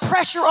puts a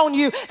pressure on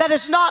you that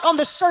is not on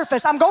the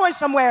surface. I'm going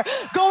somewhere.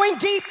 Going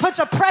deep puts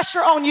a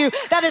pressure on you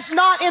that is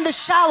not in the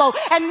shallow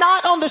and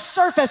not on the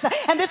surface.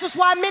 And this is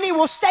why many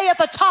will stay at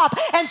the top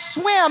and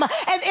swim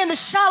and in the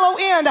shallow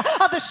end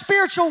of the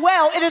spiritual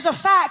well. It is a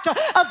fact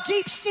of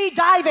deep sea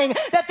diving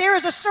that there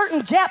is a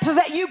certain depth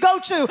that you go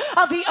to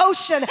of the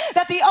ocean,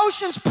 that the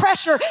ocean's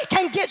pressure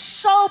can get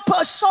so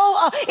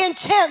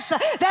intense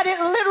that it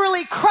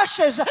literally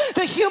crushes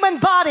the human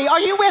body.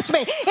 Are you with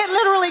me? It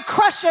literally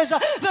crushes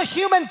the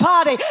human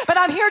body. But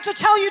I'm here to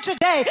tell you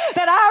today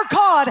that our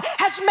God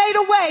has made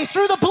a way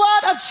through the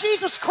blood of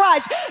Jesus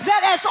Christ,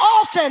 that as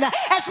often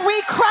as we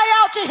cry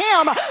out to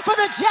him for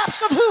the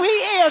depths of who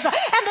he is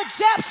and the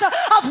depths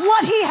of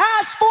what he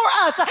has for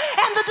us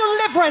and the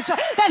deliverance,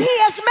 that he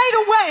has made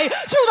a way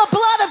through the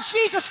blood of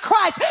Jesus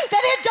Christ,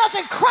 that it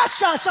doesn't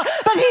crush us,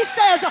 but he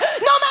says,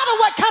 no matter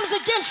what comes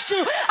against you,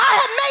 I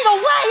have made a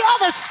way of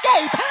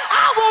escape.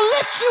 I will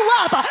lift you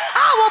up.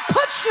 I will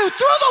put you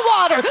through the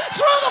water,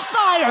 through the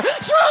fire,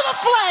 through the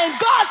flame.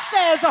 God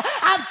says,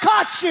 I've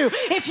got you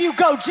if you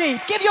go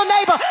deep. Give your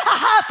neighbor a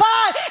high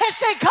five and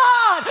say,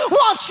 God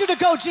wants you to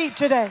go deep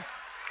today.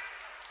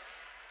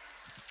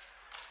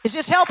 Is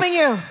this helping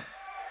you?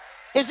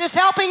 Is this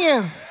helping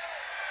you?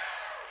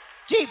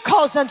 Deep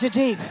calls unto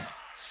deep.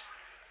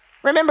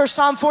 Remember,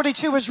 Psalm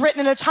 42 was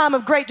written in a time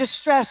of great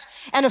distress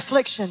and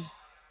affliction.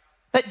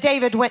 But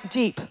David went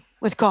deep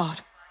with God.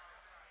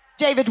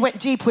 David went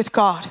deep with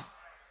God.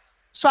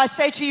 So I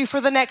say to you, for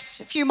the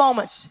next few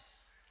moments,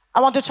 I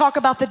want to talk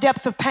about the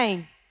depth of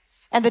pain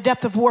and the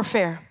depth of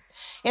warfare.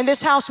 In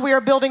this house, we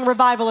are building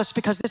revivalists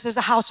because this is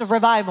a house of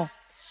revival.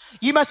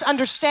 You must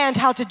understand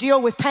how to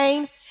deal with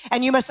pain,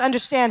 and you must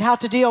understand how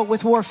to deal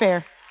with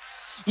warfare.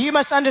 You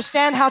must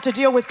understand how to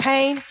deal with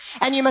pain,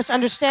 and you must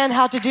understand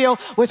how to deal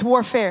with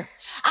warfare.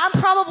 I'm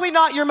probably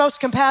not your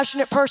most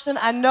compassionate person.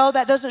 I know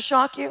that doesn't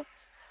shock you.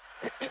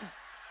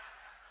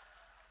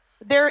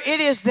 It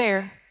is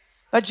there,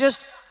 but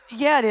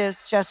yeah, it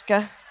is,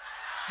 Jessica.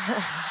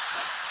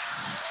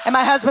 And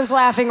my husband's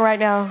laughing right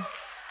now.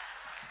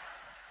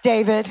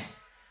 David.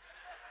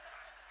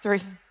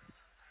 3.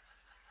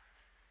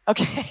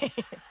 Okay.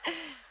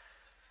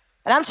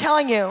 And I'm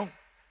telling you,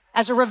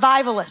 as a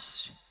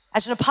revivalist,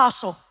 as an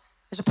apostle,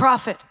 as a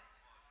prophet,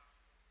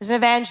 as an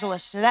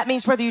evangelist. And that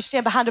means whether you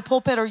stand behind a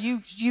pulpit or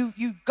you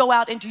go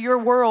out into your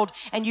world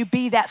and you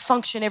be that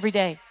function every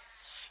day.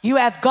 You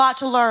have got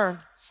to learn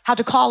how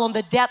to call on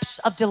the depths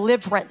of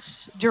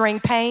deliverance during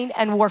pain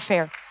and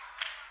warfare.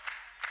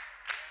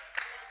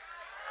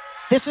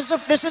 This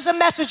is a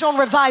message on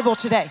revival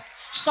today.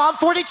 Psalm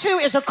 42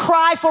 is a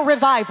cry for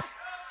revival.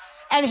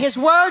 And his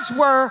words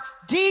were,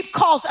 deep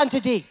calls unto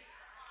deep.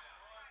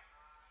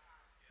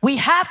 We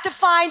have to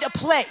find a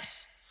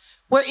place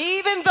where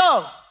even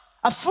though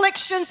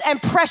afflictions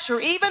and pressure,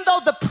 even though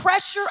the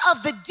pressure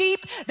of the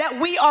deep that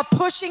we are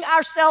pushing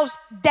ourselves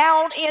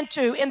down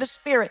into in the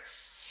spirit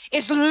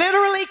is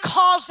literally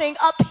causing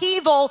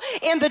upheaval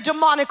in the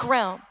demonic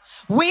realm.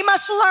 We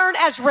must learn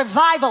as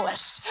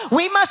revivalists.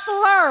 We must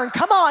learn,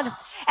 come on,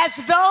 as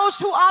those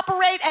who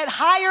operate at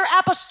higher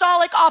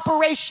apostolic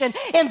operation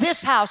in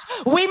this house.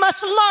 We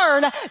must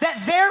learn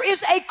that there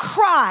is a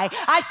cry.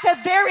 I said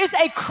there is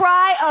a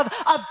cry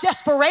of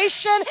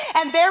desperation,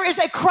 and there is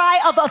a cry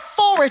of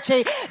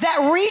authority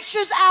that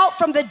reaches out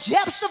from the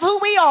depths of who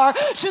we are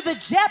to the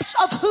depths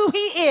of who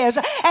he is.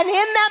 And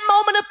in that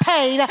moment of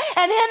pain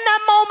and in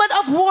that moment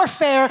of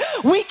warfare,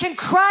 we can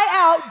cry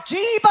out,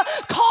 deep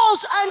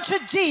calls unto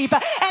deep.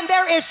 And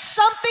there is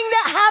something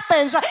that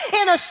happens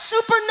in a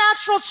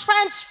supernatural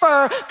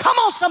transfer, come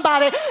on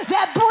somebody,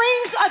 that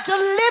brings a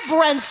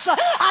deliverance.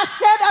 I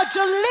said a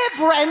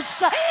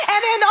deliverance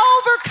and an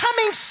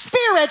overcoming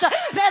spirit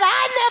that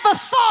I never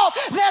thought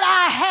that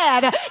I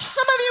God.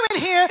 Some of you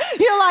in here,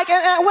 you're like,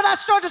 and what I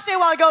started to say a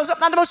while ago is I'm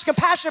not the most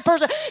compassionate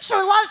person. So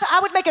a lot of times I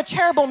would make a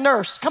terrible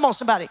nurse. Come on,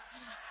 somebody.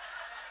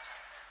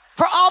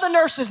 For all the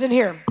nurses in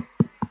here,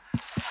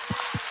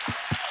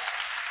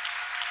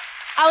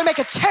 I would make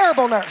a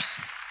terrible nurse.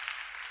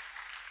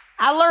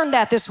 I learned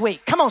that this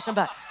week. Come on,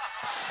 somebody.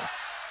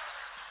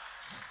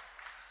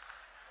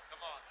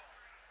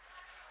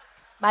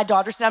 My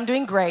daughter said I'm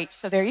doing great,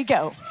 so there you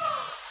go.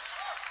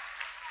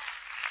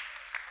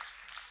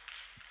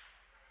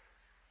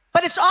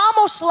 But it's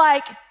almost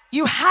like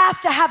you have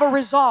to have a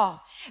resolve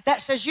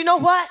that says, you know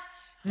what?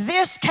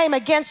 This came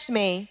against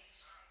me.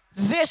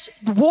 This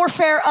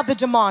warfare of the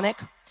demonic,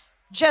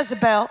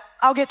 Jezebel,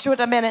 I'll get to it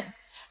in a minute.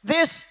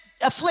 This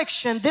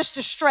affliction, this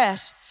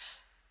distress,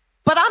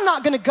 but I'm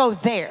not going to go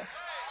there.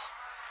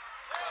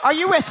 Are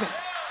you with me?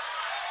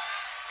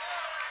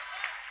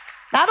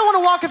 Now, I don't want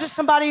to walk up to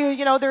somebody who,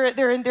 you know,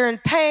 they're in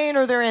pain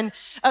or they're in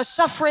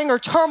suffering or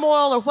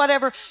turmoil or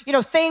whatever, you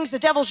know, things, the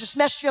devil's just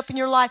messed you up in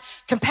your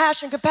life.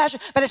 Compassion.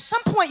 But at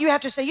some point you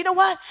have to say, you know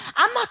what?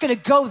 I'm not going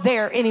to go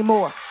there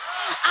anymore.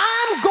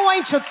 I'm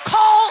going to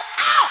call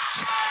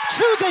out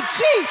to the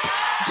deep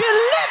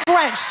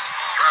deliverance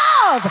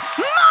of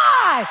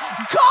my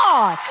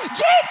God.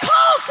 Deep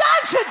calls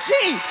unto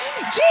deep.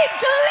 Deep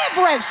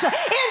deliverance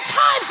in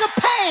times of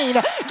pain.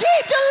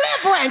 Deep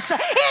deliverance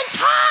in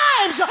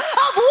times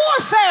of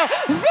warfare.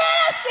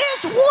 This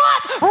is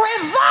what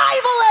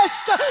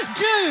revivalists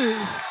do.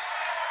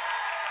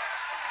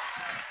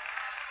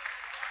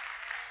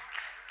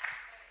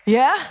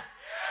 Yeah?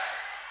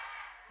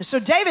 So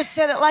David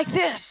said it like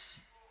this.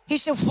 He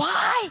said,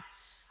 why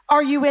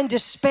are you in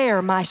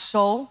despair, my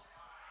soul?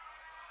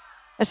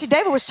 And see,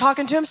 David was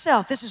talking to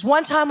himself. This is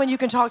one time when you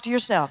can talk to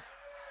yourself.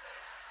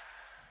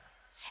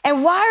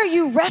 And why are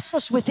you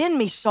restless within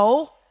me,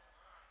 soul?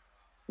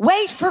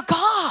 Wait for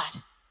God,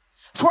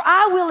 for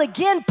I will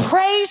again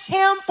praise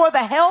him for the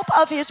help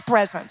of his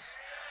presence.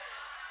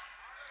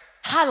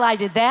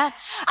 Highlighted that.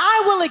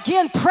 I will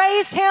again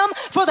praise him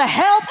for the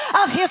help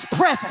of his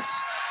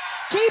presence.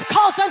 Deep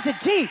calls unto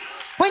deep.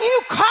 When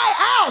you cry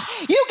out,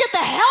 you get the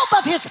help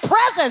of his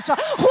presence.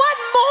 What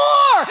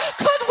more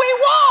could we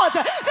want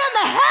than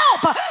the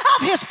help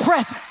of his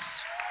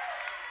presence?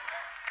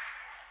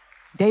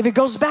 David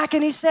goes back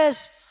and he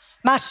says,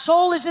 my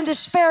soul is in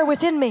despair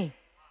within me.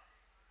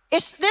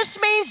 This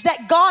means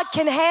that God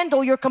can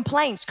handle your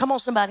complaints. Come on,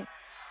 somebody.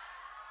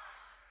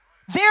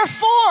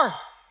 Therefore,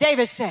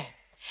 David said,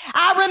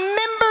 I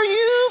remember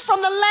you from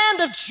the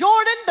land of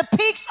Jordan, the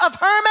peaks of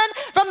Hermon,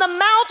 from the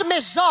Mount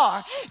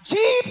Mizar.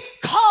 Deep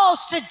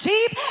calls to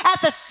deep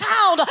at the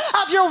sound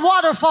of your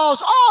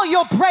waterfalls. All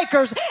your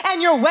breakers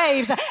and your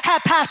waves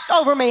have passed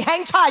over me.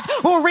 Hang tight.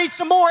 We'll read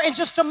some more in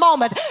just a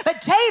moment.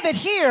 But David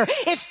here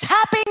is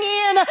tapping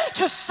in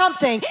to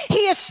something.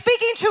 He is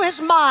speaking to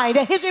his mind,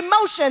 his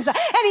emotions, and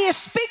he is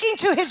speaking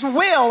to his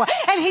will.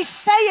 And he's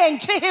saying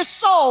to his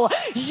soul,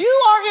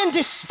 you are in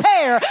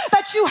despair,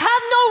 but you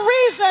have no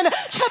reason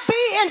to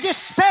be in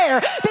despair,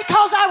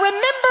 because I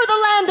remember the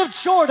land of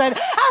Jordan.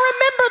 I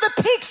remember the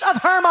peaks of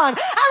Hermon.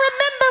 I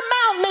remember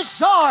Mount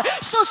Mizar.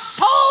 So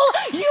soul,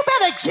 you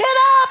better get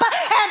up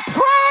and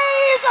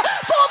praise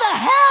for the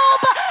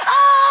help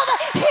of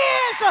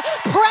his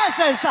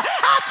presence.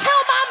 I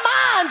tell my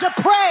mind to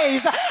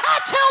praise. I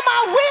tell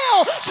my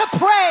will to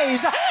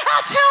praise. I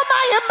tell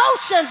my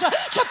emotions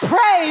to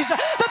praise.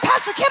 But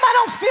Pastor Kim, I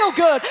don't feel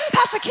good.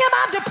 Pastor Kim,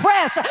 I'm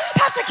depressed.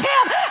 Pastor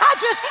Kim, I'm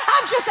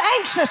just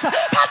anxious.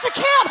 Pastor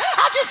Kim,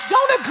 I just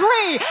don't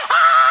agree.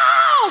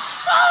 Oh,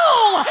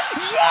 soul,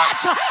 yet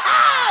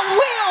I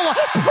will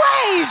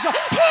praise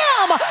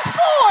him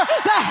for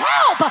the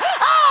help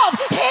of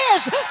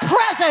his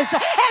presence.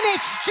 And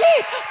it's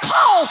deep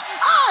calls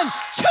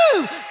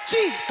unto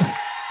deep.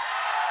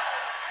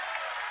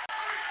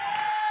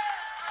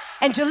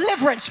 And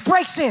deliverance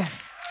breaks in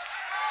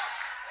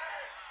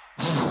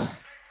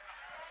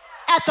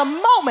at the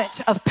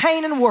moment of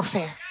pain and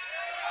warfare.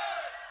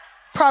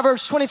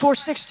 Proverbs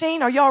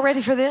 24:16. Are y'all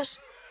ready for this?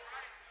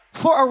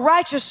 For a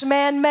righteous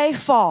man may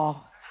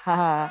fall.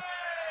 I'll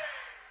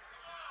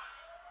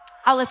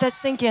let that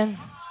sink in.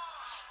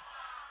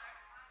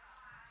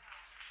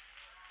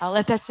 I'll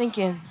let that sink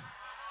in.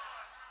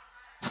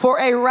 For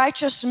a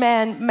righteous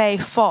man may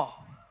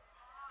fall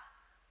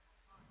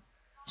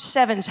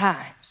 7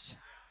 times.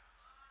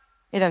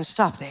 It doesn't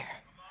stop there.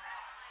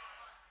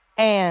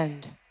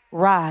 And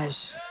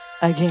rise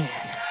again.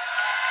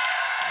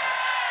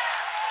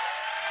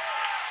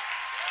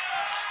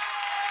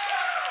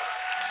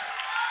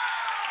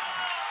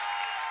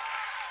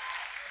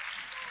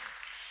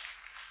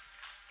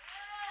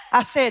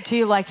 I say it to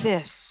you like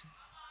this.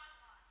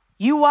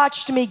 You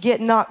watched me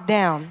get knocked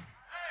down.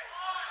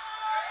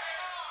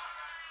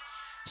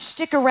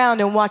 Stick around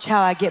and watch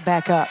how I get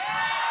back up.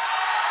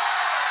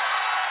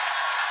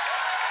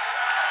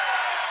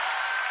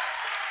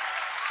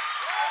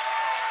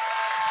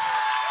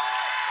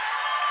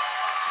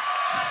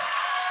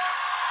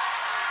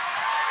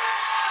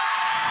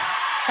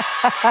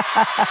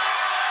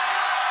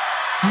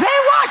 They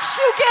watched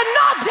you get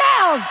knocked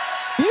down.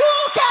 You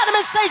look at him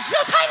and say,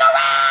 just hang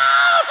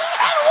around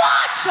and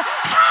watch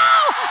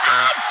how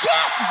I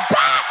get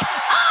back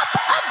up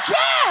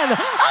again.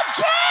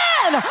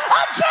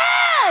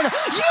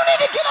 You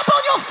need to get up on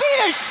your feet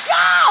and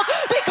shout,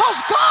 because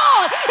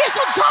God is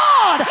a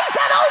God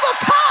that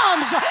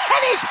overcomes,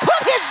 and he's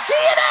put his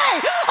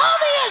DNA on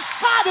the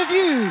inside of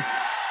you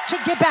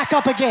to get back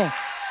up again.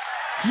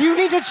 You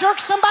need to jerk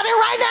somebody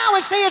right now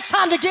and say, it's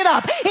time to get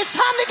up. It's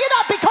time to get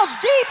up, because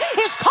deep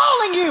is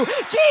calling you.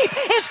 Deep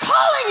is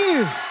calling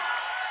you.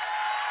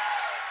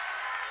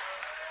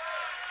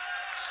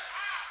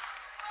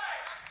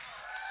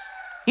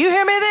 You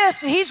hear me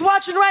this? He's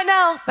watching right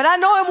now, but I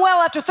know him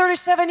well after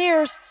 37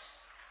 years.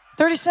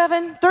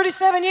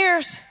 37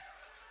 years.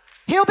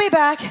 He'll be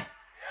back.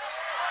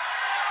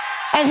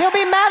 And he'll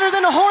be madder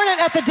than a hornet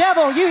at the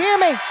devil. You hear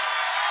me?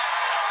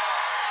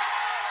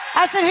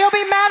 I said he'll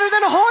be madder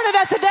than a hornet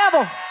at the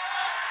devil.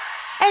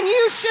 And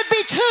you should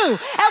be too,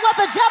 at what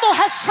the devil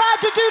has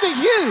tried to do to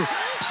you.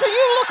 So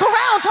you look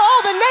around to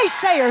all the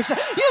naysayers.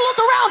 You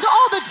look around to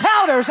all the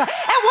doubters. And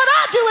what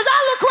I do is I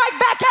look right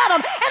back at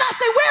them and I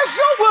say, where's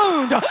your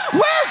wound?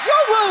 Where's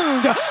your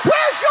wound?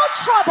 Where's your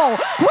trouble?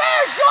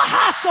 Where's your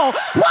hassle?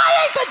 Why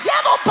ain't the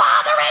devil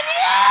bothering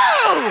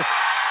you?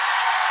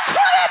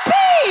 Could it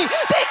be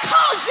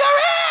because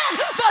you're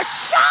in the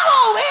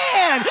shallow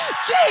end?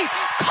 Deep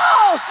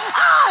calls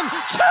I'm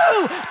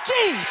too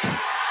deep.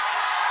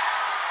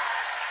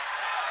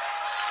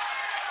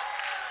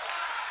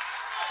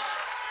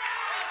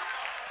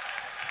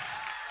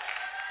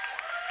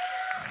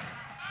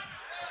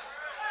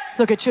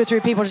 Look at 2 or 3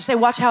 people. Just say,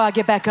 watch how I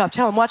get back up.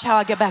 Tell them, watch how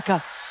I get back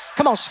up.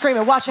 Come on, scream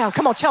it. Watch out.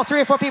 Come on, tell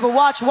 3 or 4 people,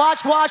 watch.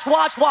 Just watch how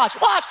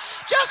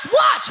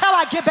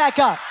I get back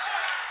up.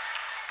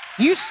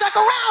 You stuck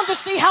around to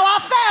see how I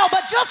fell,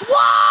 but just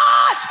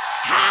watch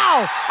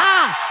how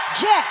I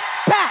get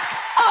back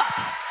up.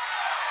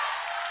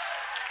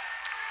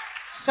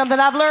 Something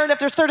I've learned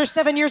after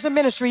 37 years of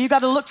ministry, you got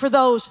to look for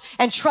those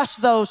and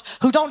trust those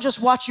who don't just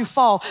watch you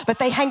fall, but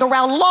they hang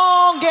around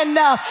long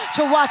enough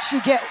to watch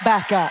you get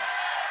back up.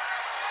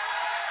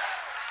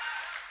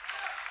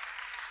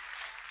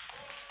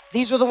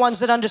 These are the ones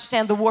that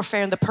understand the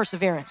warfare and the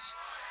perseverance.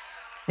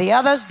 The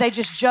others, they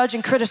just judge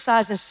and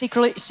criticize and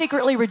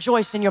secretly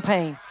rejoice in your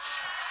pain.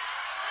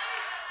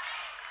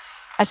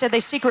 I said they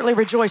secretly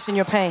rejoice in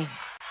your pain.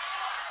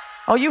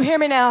 Oh, you hear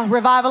me now,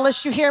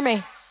 revivalists, you hear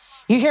me.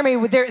 You hear me?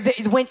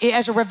 When,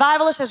 as a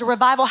revivalist, as a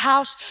revival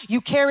house, we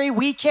carry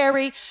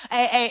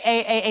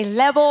a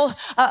level,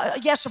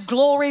 yes, of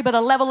glory, but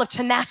a level of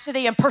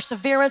tenacity and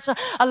perseverance,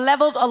 a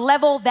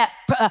level that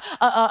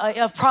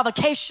of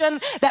provocation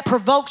that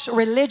provokes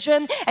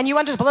religion. And you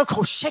understand?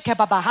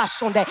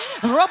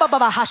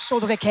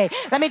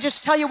 Let me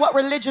just tell you what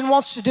religion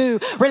wants to do.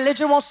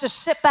 Religion wants to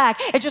sit back.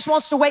 It just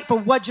wants to wait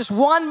for just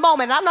one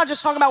moment. I'm not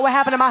just talking about what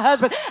happened to my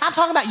husband. I'm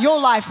talking about your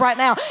life right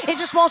now. It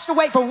just wants to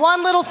wait for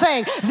one little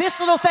thing.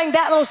 This little thing,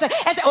 that little thing,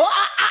 and say, oh,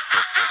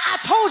 I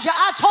told you.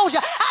 I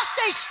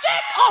say,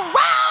 stick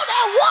around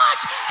and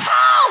watch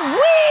how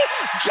we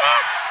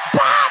get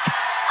back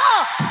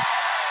up.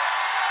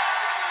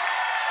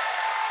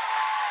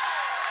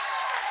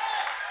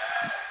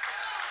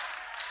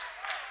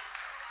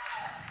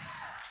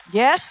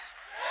 Yes?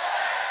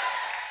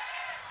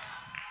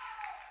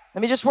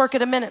 Let me just work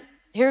it a minute.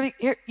 Here,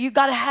 you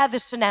got to have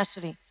this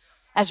tenacity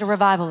as a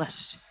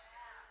revivalist.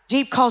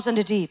 Deep calls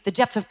into deep, the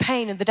depth of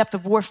pain and the depth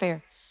of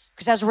warfare.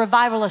 Because as a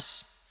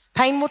revivalist,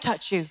 pain will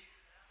touch you.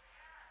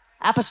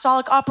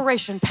 Apostolic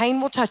operation,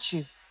 pain will touch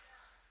you.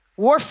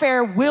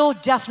 Warfare will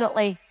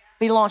definitely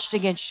be launched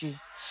against you.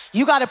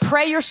 You got to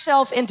pray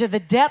yourself into the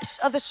depths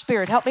of the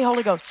Spirit. Help me,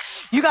 Holy Ghost.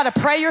 You got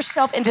to pray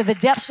yourself into the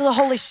depths of the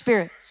Holy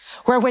Spirit.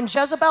 Where when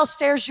Jezebel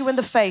stares you in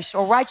the face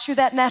or writes you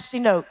that nasty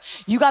note,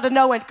 you got to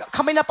know it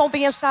coming up on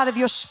the inside of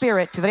your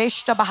spirit,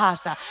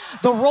 the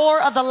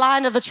roar of the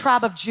Lion of the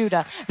tribe of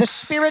Judah, the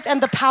spirit and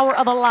the power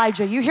of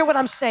Elijah. You hear what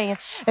I'm saying?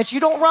 That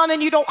you don't run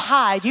and you don't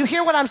hide. You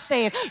hear what I'm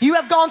saying? You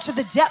have gone to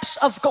the depths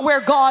of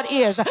where God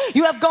is.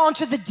 You have gone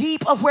to the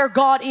deep of where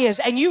God is.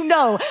 And you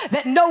know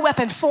that no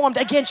weapon formed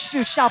against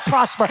you shall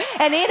prosper.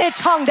 And any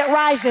tongue that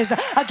rises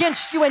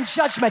against you in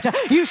judgment,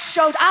 you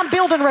showed. I'm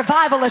building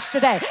revivalists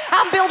today.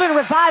 I'm building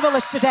revivalists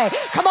today.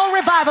 Come on,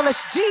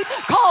 revivalists. Deep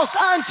calls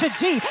unto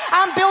deep.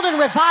 I'm building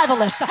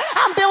revivalists.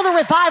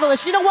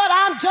 You know what?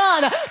 I'm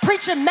done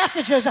preaching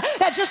messages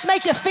that just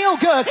make you feel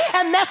good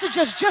and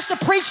messages just to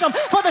preach them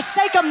for the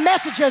sake of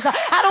messages.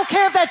 I don't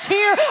care if that's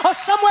here or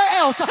somewhere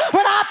else.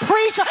 When I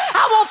preach,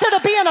 I want there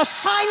to be an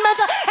assignment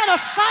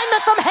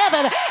from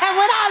heaven. And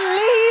when I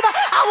leave,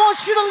 I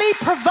want you to leave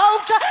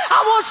provoked.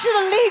 I want you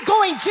to leave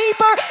going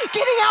deeper,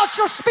 getting out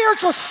your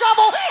spiritual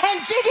shovel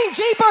and digging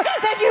deeper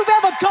than you've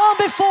ever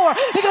gone before.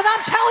 Because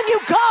I'm telling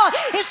you, God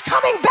is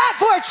coming back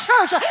for a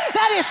church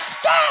that is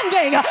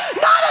standing,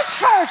 not a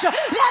church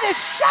that is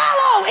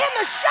shallow in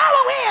the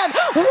shallow end,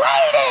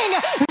 waiting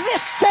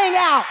this thing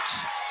out.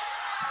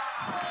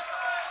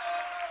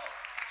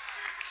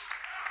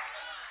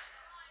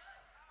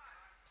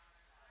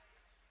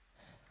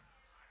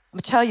 I'm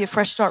going to tell you,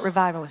 Fresh Start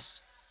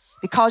Revivalists,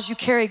 because you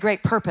carry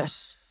great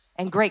purpose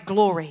and great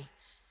glory.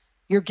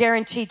 You're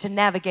guaranteed to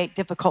navigate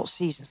difficult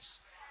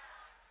seasons.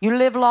 You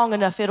live long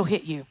enough, it'll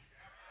hit you.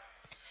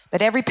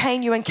 But every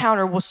pain you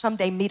encounter will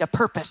someday meet a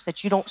purpose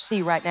that you don't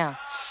see right now.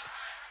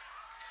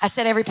 I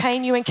said every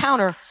pain you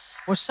encounter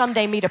will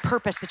someday meet a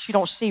purpose that you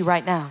don't see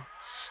right now.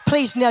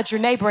 Please nudge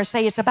your neighbor and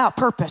say, it's about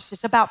purpose.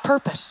 It's about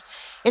purpose.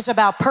 It's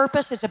about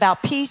purpose. It's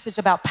about peace. It's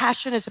about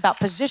passion. It's about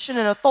position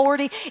and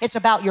authority. It's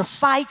about your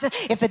fight.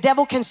 If the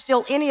devil can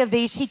steal any of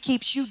these, he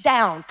keeps you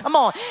down. Come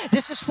on.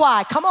 This is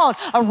why. Come on.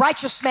 A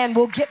righteous man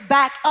will get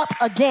back up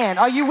again.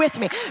 Are you with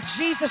me?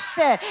 Jesus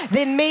said,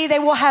 in me they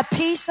will have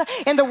peace.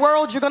 In the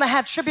world you're going to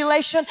have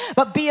tribulation,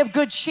 but be of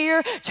good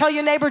cheer. Tell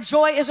your neighbor,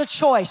 joy is a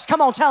choice.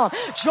 Come on, tell him.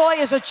 Joy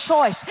is a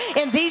choice.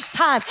 In these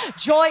times,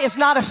 joy is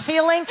not a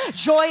feeling.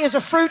 Joy is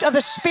a fruit of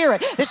the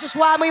Spirit. This is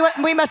why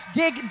we must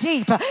dig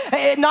deep.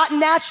 Not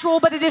natural,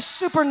 but it is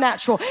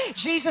supernatural.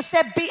 Jesus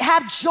said,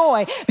 have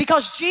joy,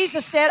 because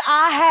Jesus said,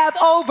 I have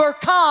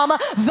overcome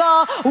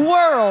the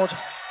world.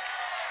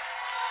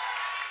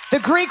 The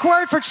Greek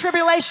word for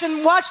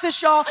tribulation, watch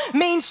this y'all,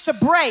 means to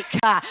break,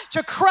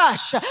 to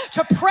crush,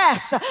 to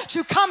press,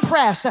 to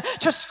compress,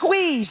 to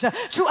squeeze,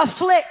 to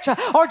afflict,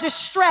 or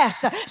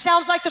distress.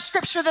 Sounds like the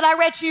scripture that I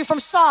read to you from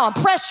Psalm.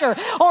 Pressure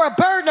or a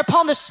burden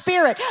upon the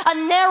spirit, a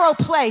narrow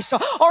place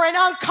or an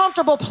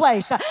uncomfortable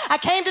place. I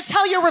came to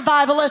tell you,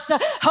 revivalists,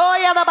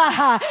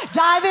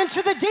 dive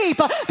into the deep,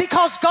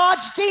 because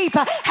God's deep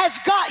has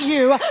got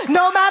you.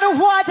 No matter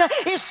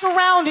what is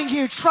surrounding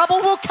you,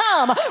 trouble will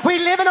come. We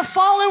live in a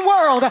fallen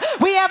world.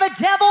 We have a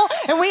devil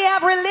and we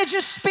have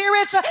religious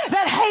spirits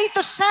that hate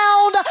the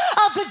sound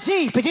of the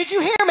deep. Did you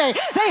hear me?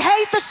 They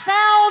hate the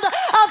sound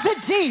of the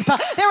deep.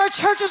 There are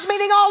churches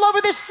meeting all over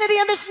this city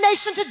and this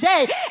nation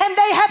today, and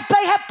they have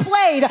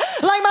played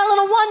like my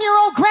little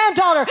 1-year-old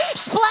granddaughter,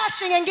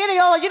 splashing and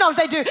getting all, you know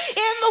what they do,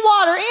 in the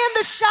water, in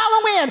the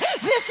shallow end.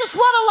 This is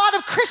what a lot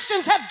of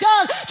Christians have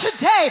done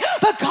today.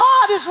 But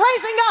God is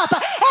raising up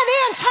an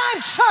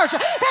end-time church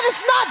that is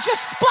not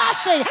just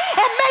splashing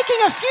and making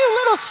a few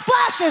little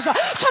splashes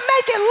to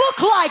make it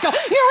look like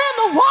you're in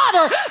the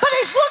water, but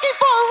he's looking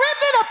for a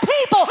remnant of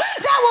people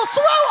that will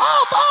throw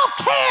off all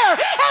care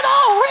and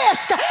all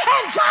risk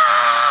and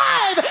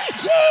dive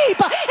deep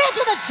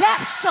into the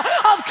depths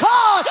of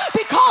God,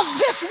 because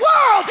this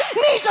world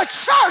needs a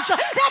church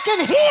that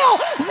can heal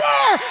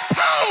their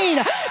pain,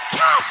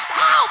 cast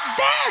out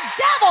their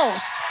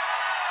devils.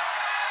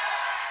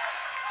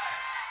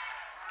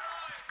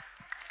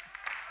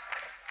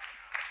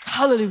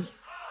 Hallelujah.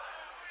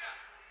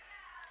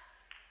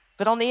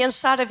 But on the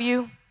inside of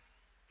you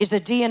is the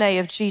DNA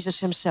of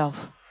Jesus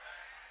himself.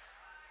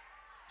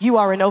 You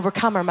are an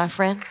overcomer, my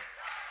friend.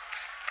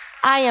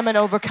 I am an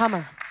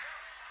overcomer.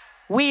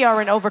 We are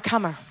an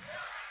overcomer.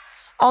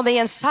 On the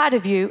inside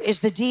of you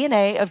is the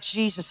DNA of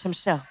Jesus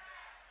himself.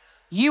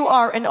 You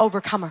are an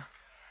overcomer.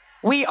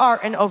 We are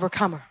an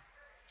overcomer.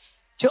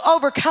 To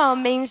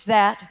overcome means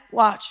that,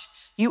 watch,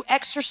 you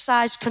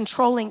exercise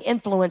controlling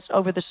influence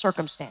over the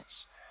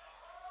circumstance.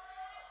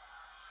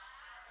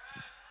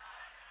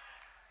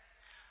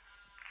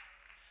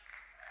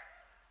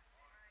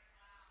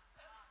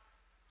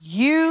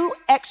 You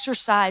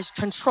exercise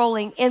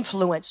controlling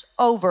influence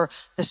over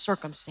the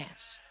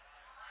circumstance.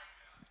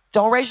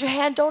 Don't raise your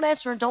hand, don't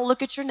answer, and don't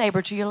look at your neighbor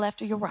to your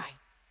left or your right.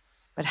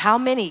 But how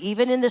many,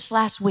 even in this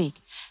last week,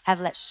 have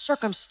let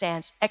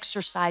circumstance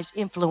exercise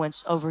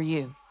influence over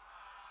you?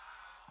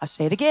 I'll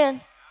say it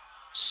again.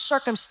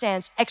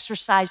 Circumstance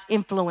exercise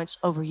influence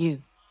over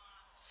you.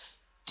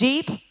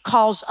 Deep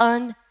calls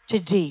unto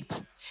deep.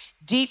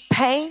 Deep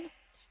pain,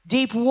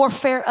 deep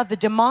warfare of the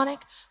demonic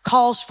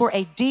calls for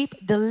a deep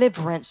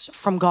deliverance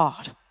from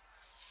God.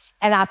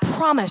 And I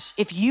promise,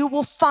 if you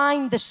will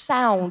find the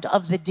sound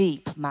of the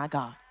deep, my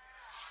God,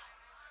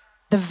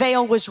 the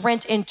veil was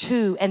rent in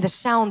two and the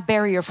sound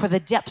barrier for the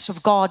depths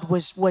of God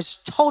was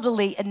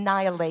totally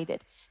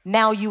annihilated.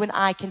 Now you and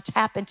I can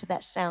tap into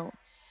that sound.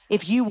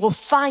 If you will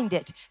find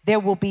it, there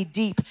will be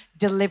deep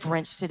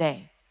deliverance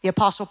today. The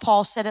Apostle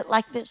Paul said it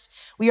like this: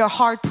 we are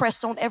hard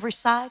pressed on every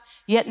side,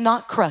 yet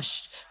not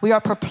crushed. We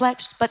are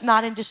perplexed, but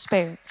not in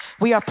despair.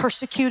 We are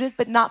persecuted,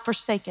 but not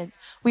forsaken.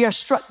 We are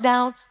struck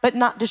down, but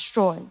not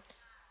destroyed.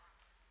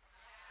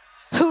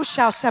 Who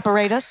shall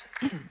separate us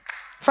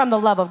from the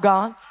love of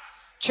God?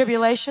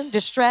 Tribulation,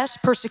 distress,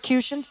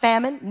 persecution,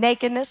 famine,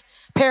 nakedness,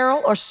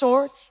 peril, or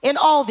sword? In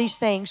all these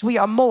things, we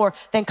are more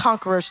than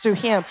conquerors through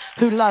him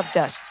who loved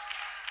us.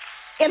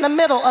 In the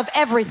middle of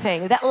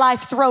everything that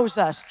life throws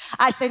us,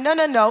 I say,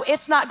 no,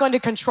 it's not going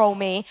to control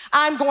me.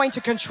 I'm going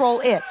to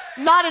control it.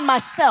 Not in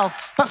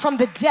myself, but from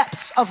the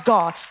depths of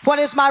God. What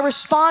is my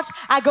response?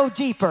 I go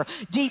deeper.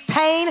 Deep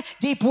pain,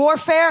 deep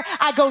warfare,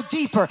 I go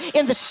deeper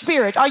in the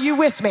spirit. Are you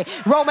with me?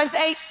 Romans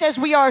 8 says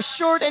we are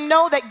assured and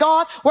know that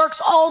God works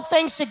all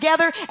things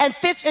together and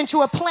fits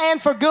into a plan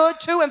for good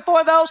to and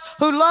for those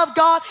who love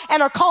God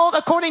and are called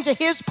according to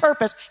his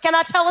purpose. Can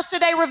I tell us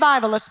today,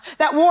 revivalists,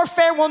 that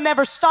warfare will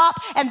never stop,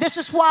 and this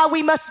is why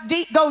we must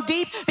go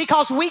deep,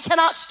 because we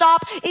cannot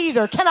stop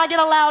either. Can I get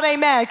a loud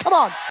amen? Come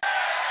on.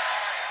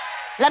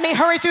 Let me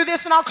hurry through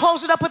this and I'll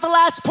close it up with the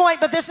last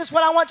point, but this is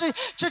what I want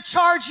to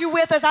charge you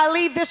with as I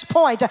leave this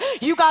point.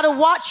 You got to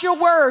watch your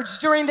words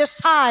during this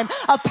time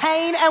of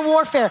pain and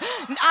warfare.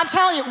 I'm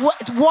telling you,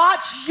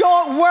 watch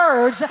your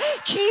words.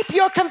 Keep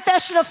your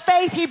confession of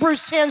faith,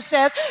 Hebrews 10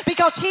 says,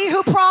 because he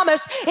who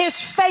promised is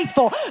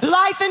faithful.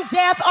 Life and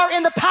death are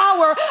in the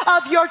power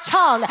of your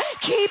tongue.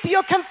 Keep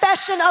your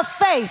confession of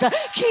faith.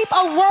 Keep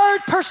a word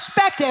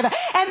perspective.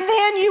 And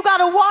then you got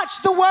to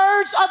watch the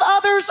words of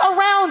others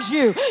around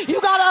you. You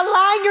got to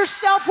align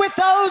yourself with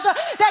those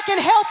that can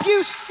help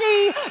you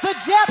see the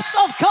depths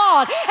of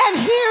God and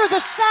hear the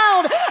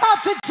sound of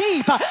the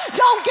deep.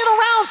 Don't get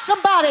around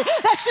somebody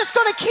that's just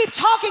going to keep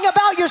talking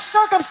about your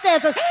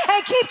circumstances and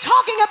keep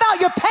talking about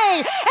your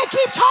pain and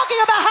keep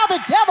talking about how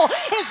the devil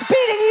is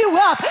beating you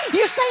up.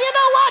 You say, you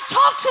know what?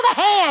 Talk to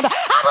the hand.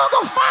 I'm going to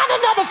go find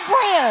another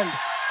friend.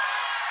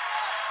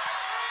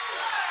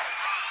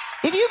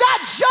 If you got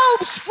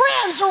Job's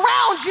friends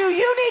around you,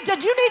 you need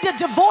to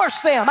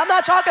divorce them. I'm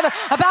not talking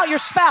about your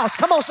spouse.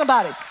 Come on,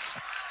 somebody.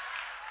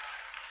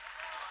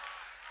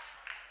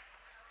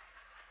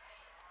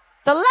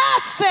 The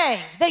last thing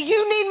that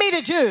you need me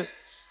to do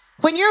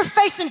when you're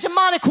facing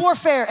demonic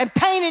warfare and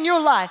pain in your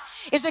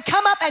life is to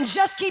come up and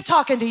just keep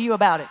talking to you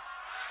about it.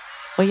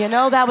 Well, you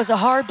know, that was a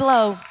hard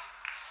blow.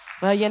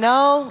 Well, you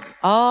know,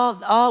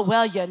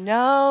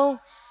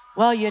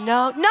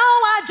 no,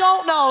 I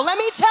don't know. Let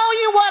me tell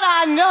you what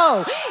I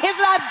know is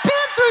that I've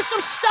been through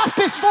some stuff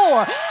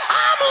before.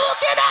 I'm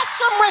looking at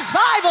some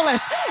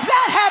revivalists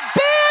that have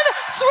been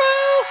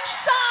through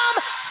some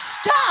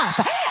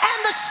stuff. And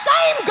the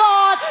same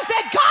God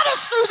that got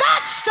us through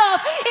that stuff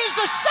is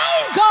the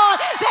same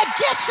God that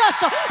gets us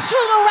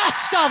through the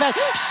rest of it.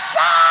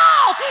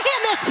 Shout in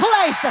this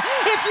place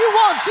if you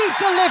want deep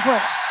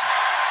deliverance.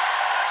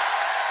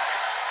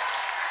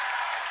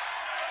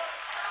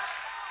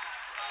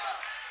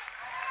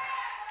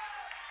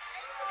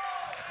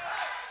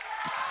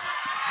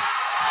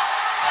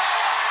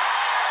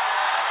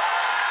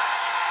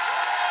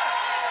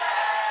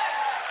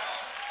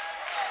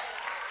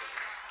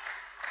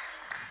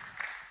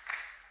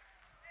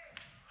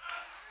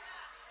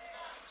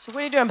 So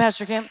what are you doing,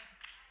 Pastor Kim?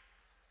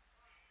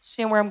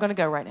 Seeing where I'm going to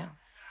go right now.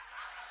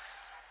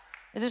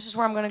 This is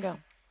where I'm going to go.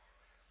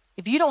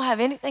 If you don't have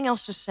anything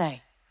else to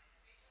say,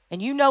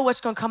 and you know what's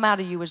going to come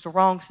out of you is the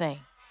wrong thing,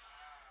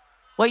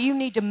 what you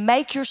need to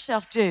make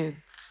yourself do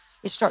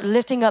is start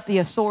lifting up the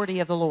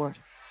authority of the Lord.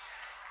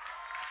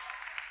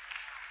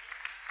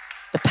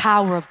 The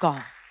power of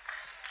God,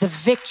 the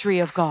victory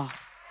of God,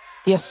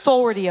 the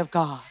authority of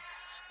God,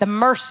 the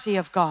mercy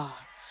of God,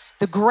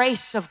 the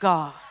grace of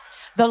God,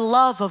 the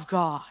love of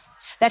God,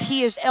 that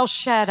he is El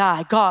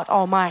Shaddai, God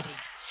Almighty,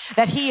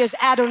 that he is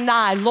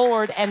Adonai,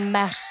 Lord and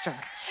Master,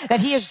 that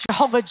he is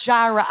Jehovah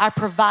Jireh, our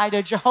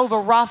provider, Jehovah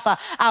Rapha,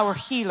 our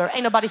healer.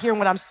 Ain't nobody hearing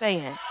what I'm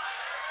saying.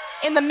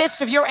 In the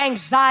midst of your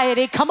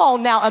anxiety, come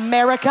on now,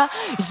 America,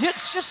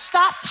 just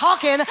stop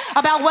talking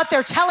about what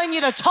they're telling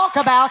you to talk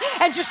about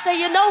and just say,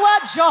 you know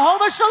what?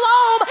 Jehovah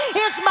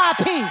Shalom is my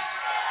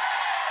peace.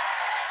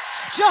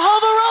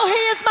 Jehovah Rohi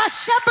is my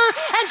shepherd,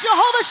 and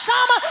Jehovah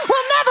Shammah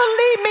will never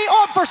leave me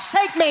or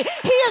forsake me.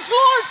 He is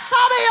Lord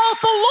Sabaoth,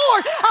 the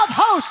Lord of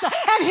hosts,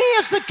 and he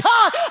is the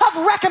God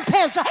of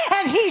recompense,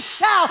 and he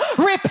shall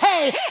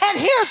repay. And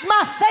here's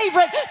my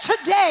favorite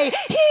today.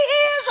 He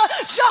is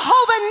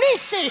Jehovah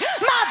Nissi,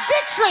 my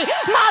victory,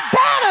 my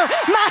banner,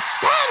 my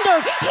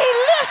standard. He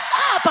lifts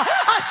up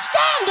a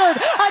standard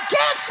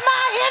against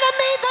my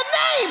enemy. The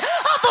name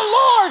of the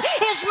Lord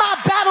is my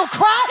battle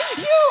cry.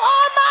 You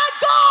are my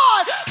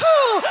God who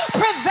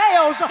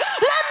prevails.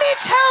 Let me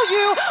tell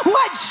you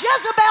what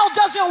Jezebel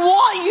doesn't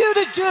want you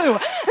to do.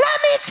 Let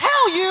me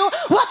tell you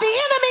what the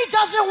enemy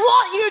doesn't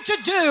want you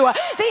to do.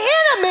 The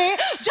enemy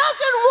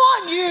doesn't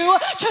want you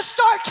to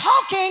start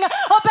talking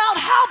about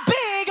how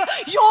big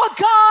your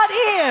God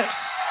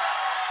is.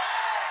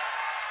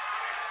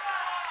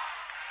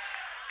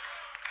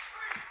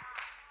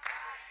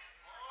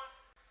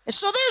 And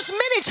so there's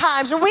many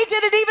times, and we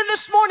did it even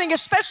this morning,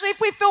 especially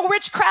if we feel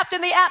witchcraft in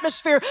the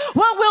atmosphere,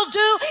 what we'll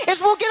do is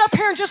we'll get up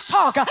here and just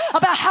talk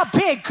about how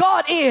big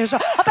God is,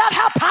 about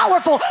how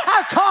powerful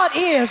our God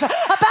is,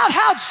 about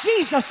how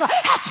Jesus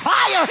has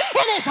fire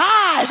in his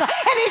eyes,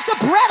 and he's the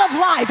bread of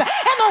life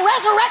and the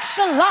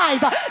resurrection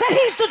life, that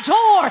he's the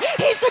door,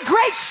 he's the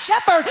great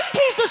shepherd,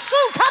 he's the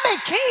soon-coming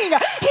king,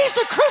 he's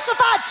the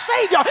crucified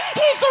Savior,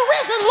 he's the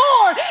risen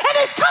Lord, and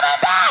he's coming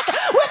back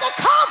with a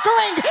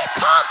conquering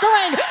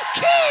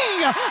king.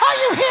 Are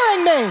you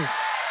hearing me?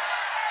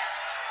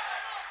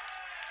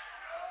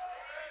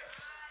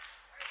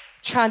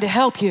 Trying to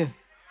help you.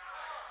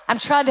 I'm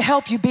trying to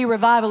help you be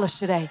revivalists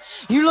today.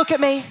 You look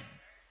at me.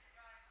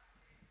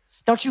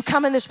 Don't you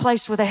come in this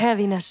place with a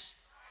heaviness.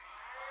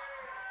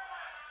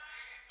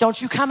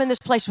 Don't you come in this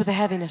place with a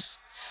heaviness.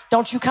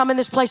 Don't you come in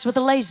this place with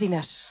a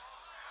laziness.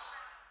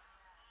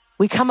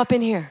 We come up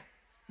in here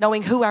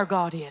knowing who our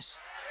God is.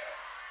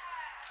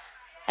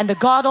 And the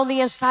God on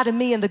the inside of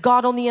me and the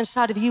God on the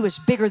inside of you is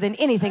bigger than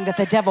anything that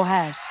the devil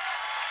has.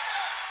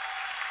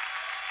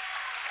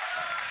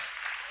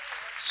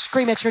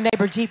 Scream at your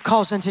neighbor, deep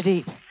calls unto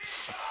deep.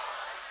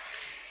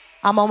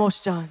 I'm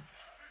almost done.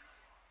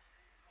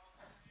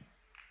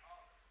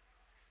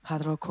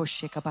 I'm going to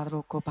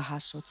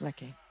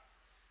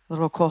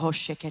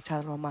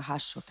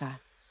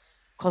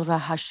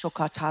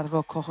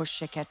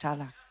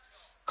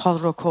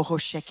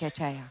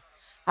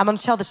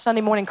tell the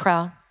Sunday morning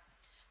crowd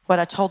what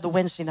I told the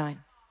Wednesday night.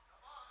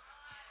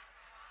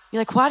 You're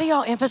like, why do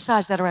y'all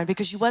emphasize that around?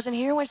 Because you wasn't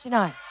here Wednesday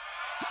night.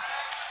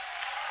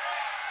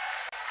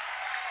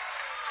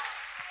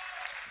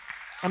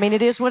 I mean,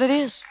 it is what it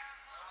is.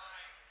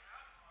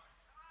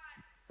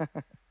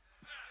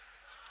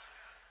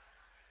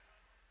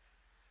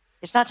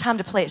 It's not time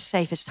to play it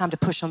safe. It's time to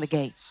push on the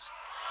gates.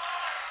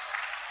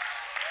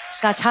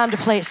 It's not time to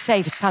play it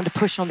safe. It's time to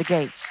push on the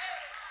gates.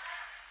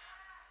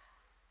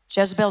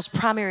 Jezebel's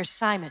primary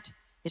assignment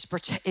is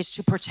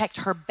to protect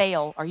her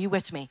Baal. Are you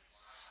with me?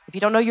 If you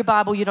don't know your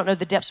Bible, you don't know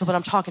the depths of what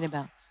I'm talking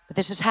about. But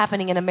this is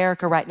happening in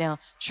America right now.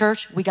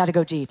 Church, we got to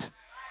go deep.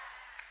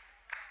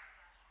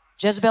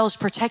 Jezebel is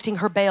protecting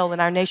her Baal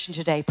in our nation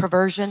today.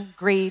 Perversion,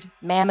 greed,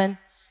 mammon,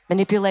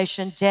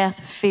 manipulation,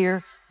 death,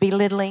 fear,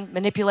 belittling,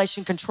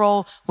 manipulation,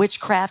 control,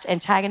 witchcraft,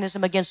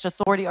 antagonism against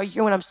authority. Are you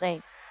hearing what I'm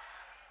saying?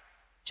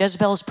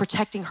 Jezebel is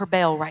protecting her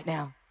Baal right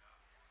now,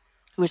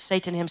 who is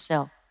Satan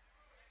himself.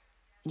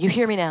 And you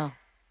hear me now.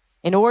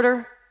 In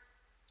order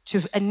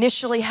to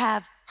initially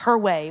have her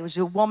way, it was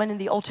a woman in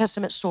the Old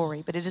Testament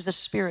story, but it is a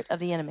spirit of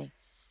the enemy.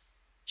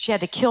 She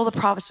had to kill the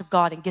prophets of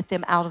God and get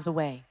them out of the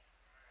way.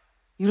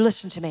 You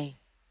listen to me.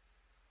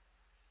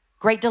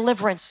 Great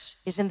deliverance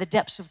is in the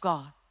depths of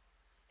God.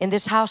 In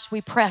this house, we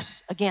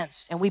press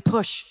against and we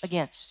push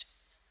against.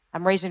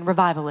 I'm raising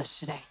revivalists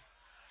today.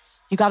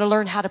 You got to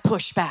learn how to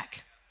push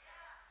back.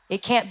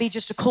 It can't be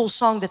just a cool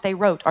song that they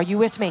wrote. Are you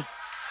with me?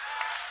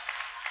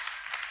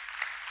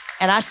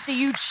 And I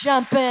see you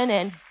jumping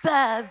and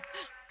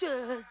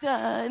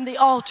in the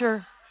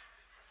altar.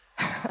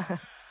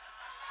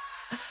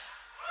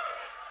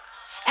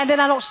 And then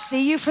I don't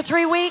see you for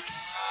 3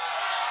 weeks.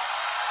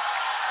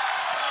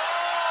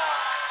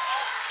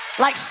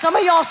 Like some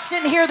of y'all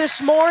sitting here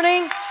this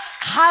morning,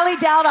 highly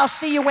doubt I'll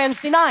see you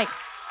Wednesday night.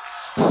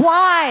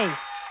 Why?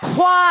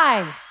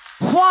 Why?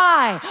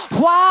 Why?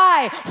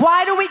 Why?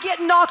 Why do we get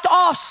knocked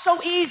off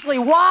so easily?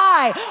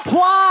 Why?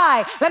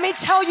 Why? Let me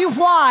tell you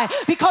why.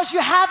 Because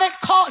you haven't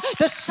caught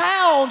the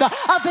sound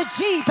of the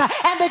deep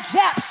and the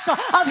depths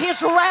of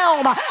his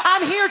realm.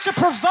 I'm here to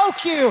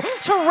provoke you,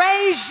 to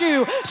raise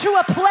you to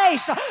a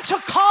place, to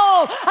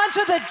call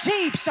unto the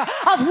deeps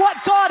of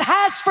what God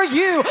has for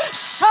you,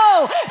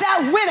 so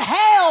that when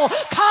hell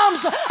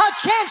comes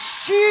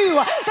against you,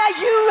 that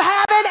you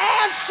have an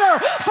answer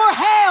for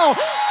hell.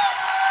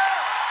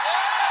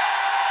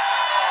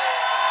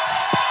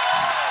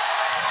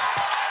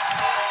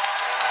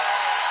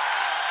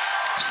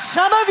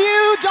 Some of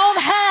you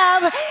don't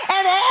have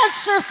an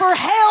answer for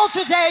hell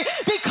today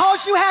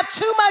because you have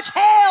too much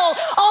hell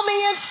on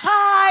the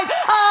inside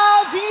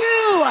of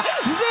you.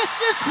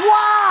 This is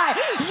why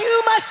you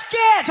must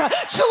get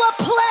to a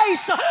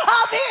place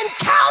of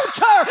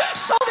encounter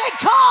so that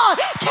God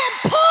can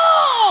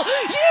pull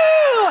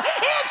you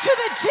into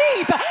the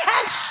deep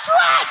and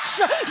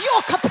stretch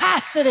your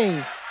capacity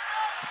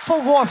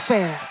for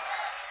warfare.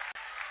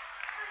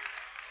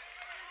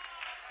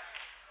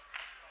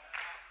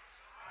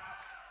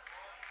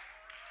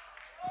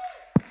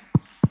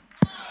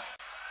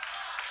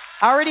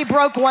 I already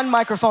broke one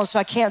microphone, so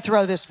I can't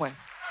throw this one.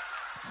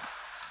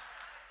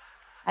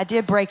 I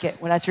did break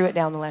it when I threw it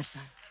down the last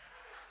time.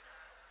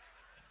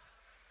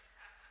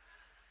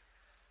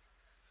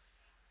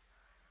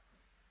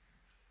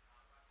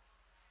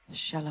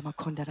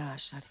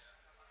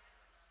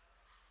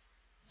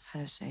 How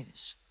do I say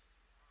this?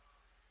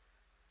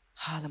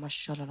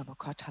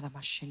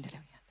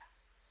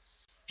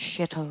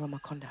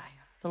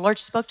 The Lord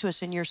spoke to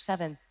us in year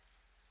 7.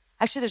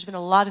 Actually, there's been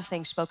a lot of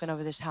things spoken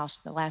over this house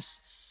in the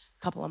last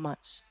couple of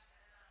months,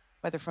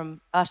 whether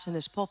from us in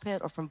this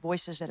pulpit or from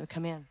voices that have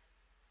come in.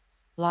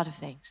 A lot of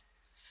things.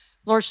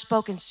 The Lord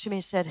spoken to me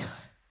and said,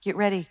 get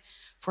ready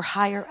for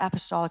higher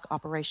apostolic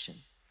operation.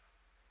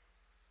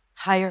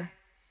 Higher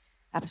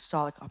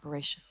apostolic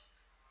operation.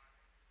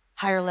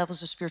 Higher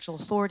levels of spiritual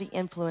authority,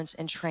 influence,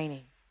 and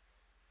training.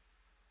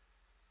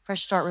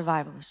 Fresh Start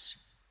Revivalists.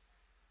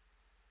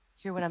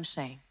 Hear what I'm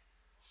saying.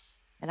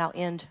 And I'll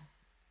end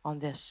on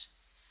this.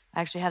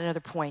 I actually had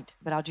another point,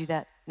 but I'll do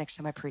that next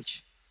time I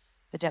preach.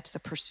 The depth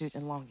of pursuit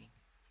and longing.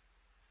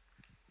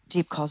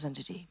 Deep calls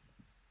unto deep.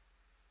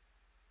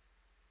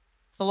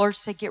 The Lord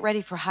said, get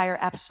ready for higher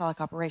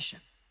apostolic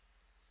operation.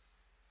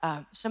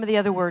 Some of the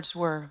other words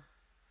were,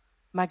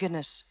 my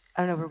goodness,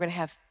 I don't know, we're going to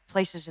have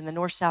places in the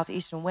north, south,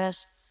 east, and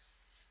west.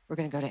 We're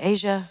going to go to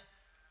Asia.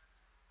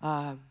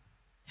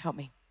 Help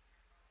me.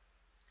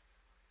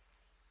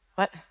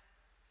 What?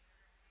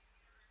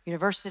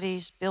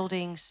 Universities,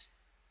 buildings,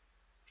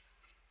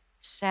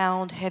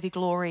 sound, heavy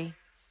glory,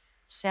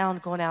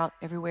 sound going out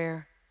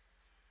everywhere.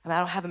 I mean, I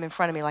don't have them in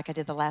front of me like I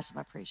did the last time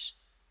I preached.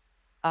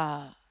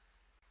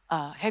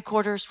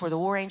 Headquarters for the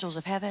war angels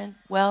of heaven.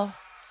 Well,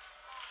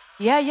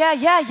 Yeah.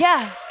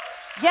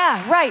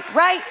 Yeah,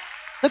 right.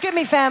 Look at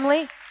me,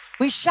 family.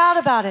 We shout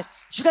about it,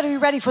 but you got to be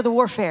ready for the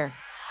warfare.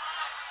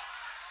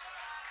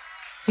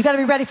 You got to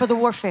be ready for the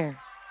warfare.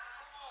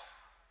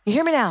 You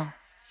hear me now?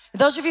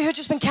 Those of you who've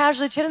just been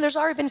casually attending, there's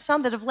already been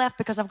some that have left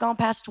because I've gone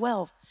past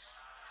 12.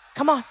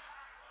 Come on.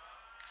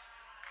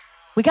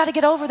 We got to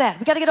get over that.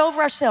 We got to get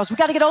over ourselves. We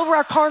got to get over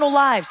our carnal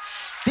lives.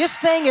 This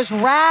thing is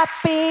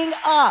wrapping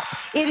up.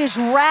 It's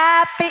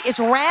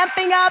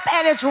ramping up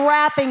and it's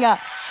wrapping up.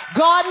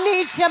 God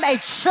needs him a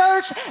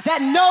church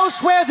that knows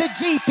where the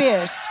deep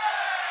is.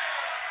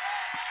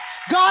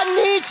 God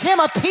needs him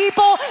a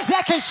people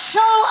that can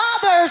show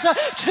others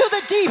to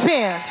the deep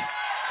end.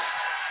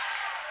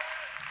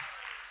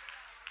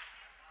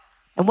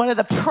 And one of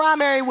the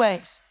primary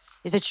ways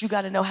is that you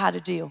got to know how to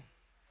deal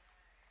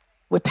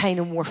with pain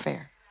and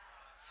warfare.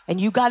 And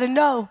you got to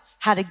know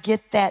how to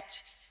get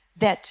that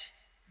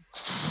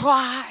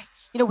cry.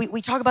 You know,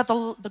 we talk about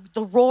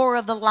the roar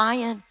of the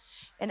lion,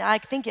 and I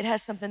think it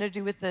has something to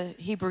do with the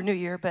Hebrew New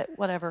Year, but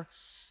whatever.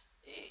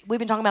 We've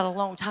been talking about it a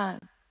long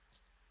time.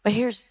 But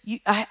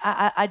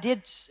I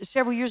did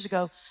several years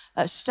ago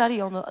a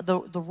study on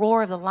the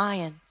roar of the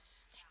lion.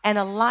 And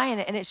a lion,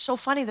 and it's so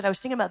funny that I was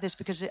thinking about this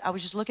because I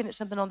was just looking at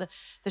something on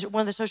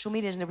one of the social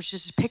medias, and there was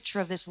just a picture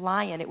of this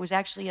lion. It was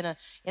actually in a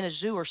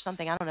zoo or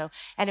something, I don't know.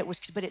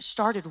 But it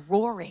started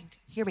roaring.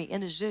 Hear me,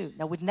 in a zoo.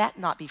 Now, wouldn't that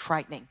not be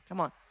frightening? Come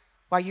on.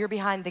 While you're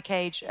behind the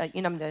cage,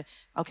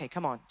 okay,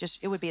 come on.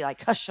 It would be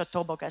like,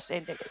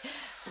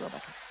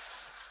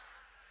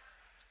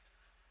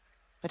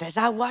 but as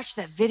I watched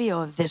that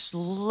video of this,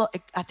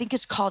 I think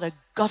it's called a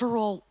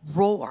guttural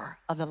roar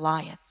of the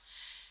lion.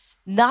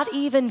 Not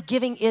even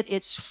giving it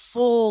its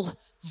full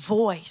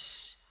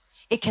voice.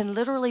 It can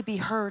literally be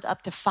heard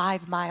up to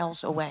 5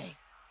 miles away.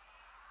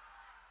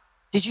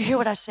 Did you hear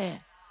what I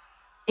said?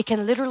 It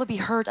can literally be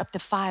heard up to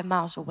 5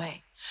 miles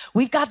away.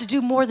 We've got to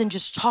do more than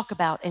just talk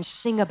about and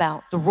sing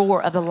about the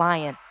roar of the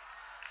lion.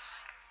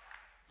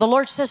 The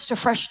Lord says to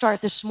Fresh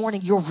Start this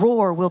morning, your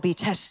roar will be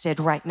tested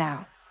right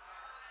now.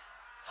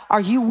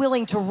 Are you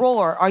willing to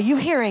roar? Are you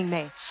hearing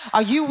me?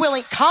 Are you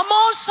willing? Come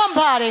on,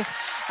 somebody.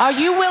 Are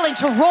you willing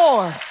to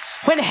roar?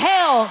 When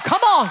hell,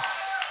 come on,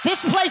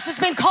 this place has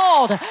been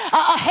called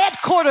a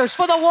headquarters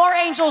for the war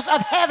angels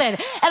of heaven,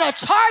 and a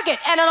target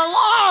and an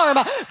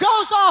alarm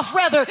goes off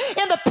rather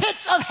in the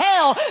pits of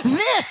hell.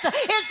 This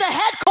is the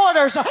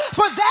headquarters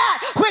for that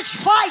which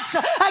fights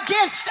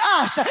against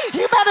us.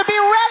 You better be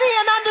ready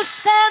and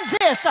understand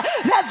this,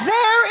 that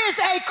there is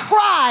a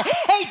cry,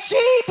 a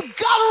deep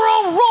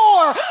guttural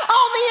roar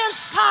on the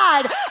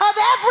inside of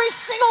every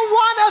single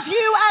one of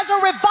you as a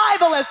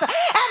revivalist.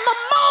 And the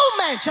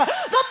moment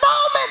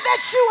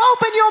that you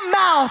open your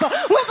mouth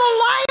with the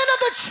lion of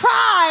the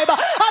tribe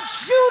of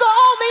Judah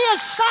on the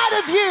inside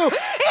of you,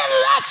 it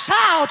lets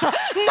out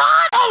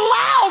not a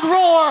loud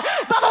roar,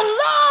 but a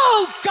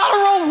low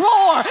guttural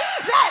roar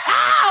that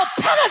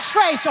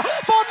penetrates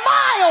for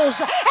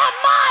miles and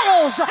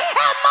miles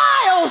and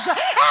miles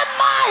and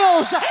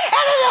miles,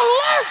 and it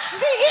alerts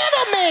the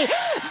enemy.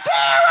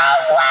 They're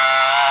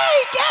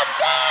awake and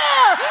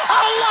they're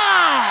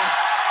alive.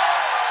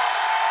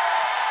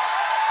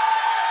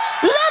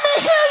 Let me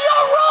hear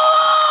your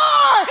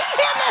roar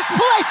in this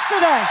place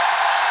today.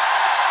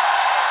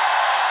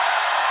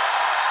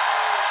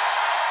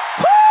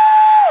 Woo!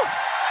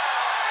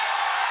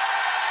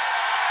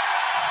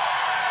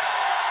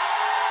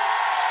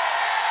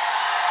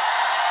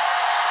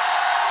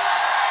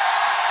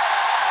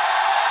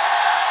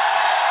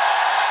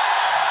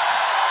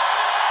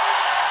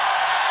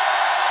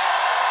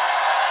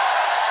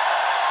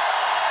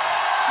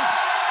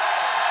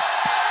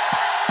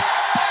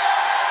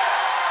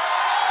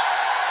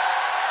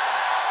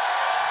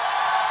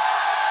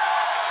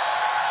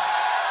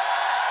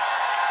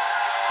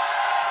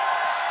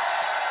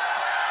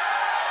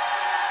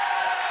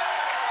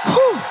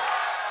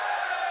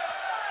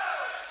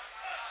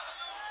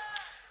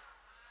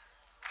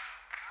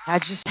 I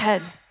just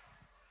had,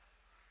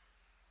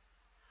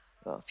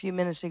 a few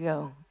minutes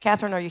ago.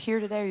 Catherine, are you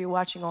here today or are you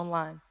watching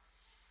online?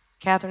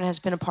 Catherine has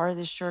been a part of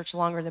this church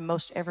longer than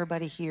most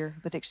everybody here,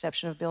 with the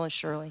exception of Bill and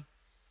Shirley.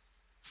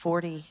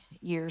 40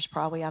 years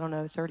probably, I don't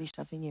know,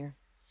 30-something years.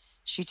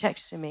 She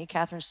texted me.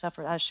 Catherine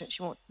suffered,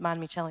 she won't mind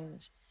me telling you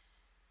this,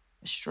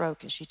 a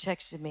stroke, and she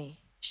texted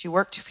me. She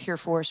worked here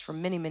for us for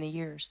many, many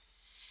years.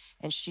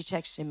 And she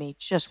texted me,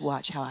 just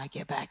watch how I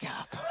get back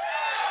up.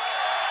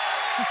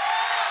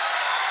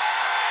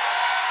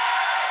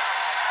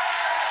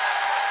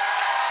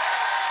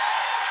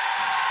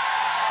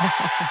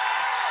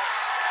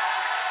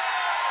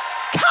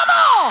 Come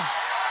on!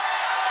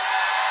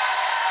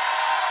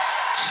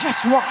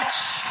 Just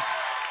watch.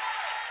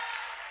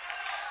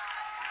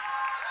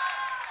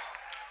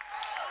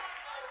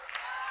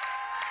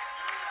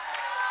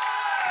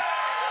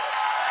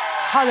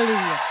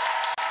 Hallelujah.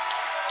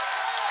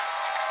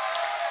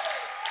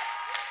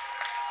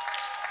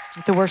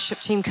 Let the worship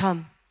team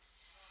come.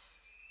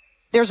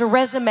 There's a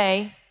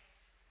resume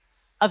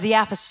of the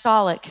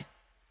apostolic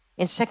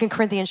in 2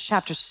 Corinthians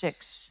chapter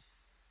 6.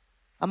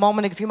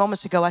 A few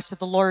moments ago, I said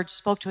the Lord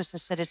spoke to us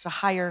and said it's a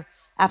higher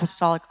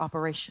apostolic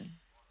operation.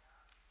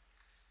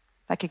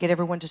 If I could get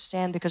everyone to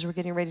stand, because we're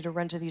getting ready to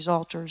run to these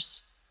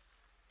altars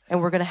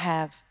and we're going to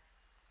have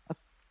a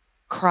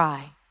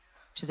cry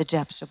to the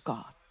depths of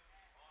God.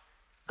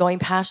 Going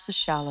past the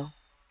shallow,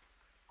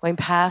 going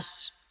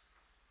past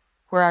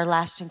where our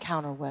last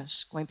encounter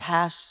was, going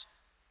past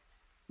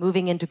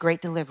moving into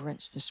great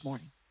deliverance this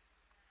morning.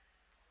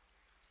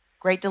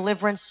 Great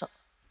deliverance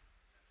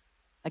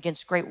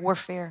against great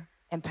warfare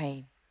and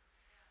pain.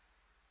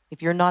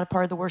 If you're not a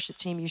part of the worship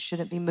team, you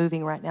shouldn't be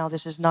moving right now.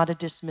 This is not a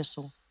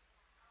dismissal.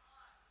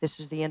 This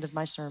is the end of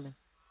my sermon.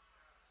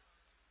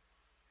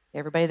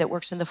 Everybody that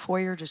works in the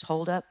foyer, just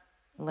hold up,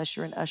 unless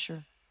you're an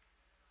usher.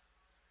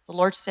 The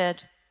Lord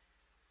said,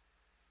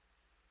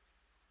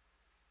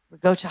 we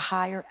go to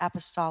higher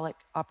apostolic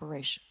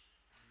operation.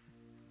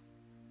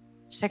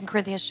 2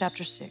 Corinthians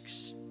chapter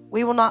 6.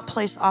 We will not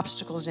place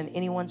obstacles in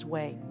anyone's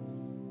way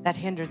that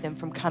hinder them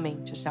from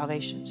coming to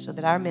salvation, so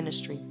that our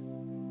ministry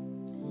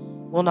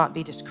will not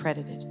be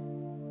discredited.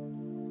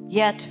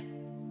 Yet,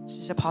 this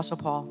is Apostle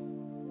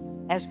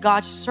Paul, as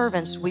God's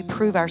servants, we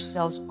prove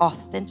ourselves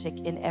authentic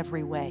in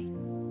every way.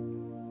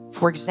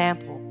 For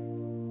example,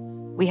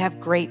 we have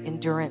great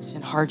endurance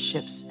in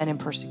hardships and in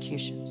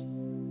persecutions.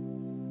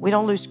 We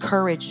don't lose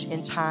courage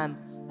in time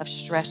of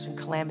stress and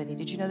calamity.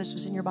 Did you know this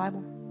was in your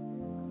Bible?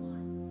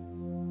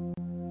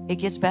 It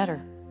gets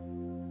better.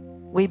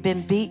 We've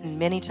been beaten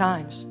many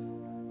times.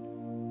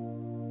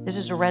 This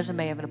is a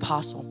resume of an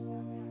apostle.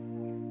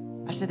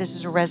 I said, this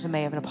is a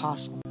resume of an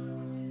apostle.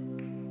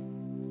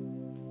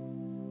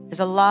 Met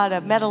a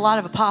lot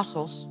of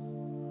apostles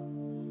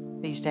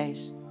these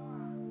days.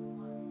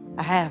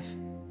 I have.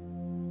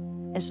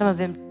 And some of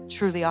them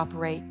truly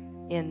operate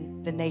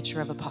in the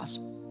nature of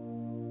apostle.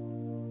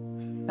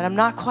 But I'm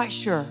not quite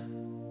sure.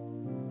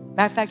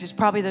 Matter of fact, it's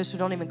probably those who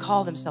don't even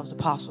call themselves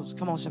apostles.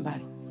 Come on,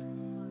 somebody.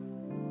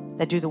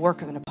 That do the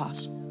work of an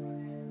apostle.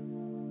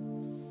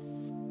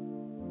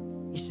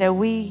 He said,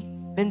 we've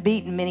been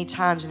beaten many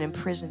times and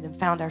imprisoned and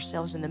found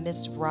ourselves in the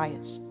midst of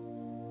riots.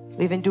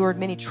 We've endured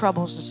many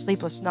troubles and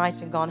sleepless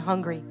nights and gone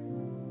hungry.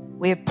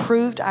 We have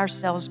proved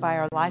ourselves by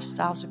our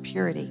lifestyles of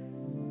purity.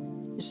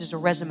 This is a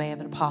resume of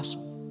an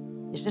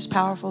apostle. Is this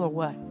powerful or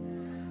what?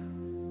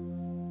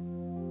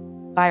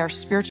 By our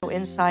spiritual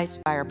insights,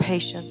 by our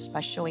patience,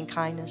 by showing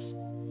kindness,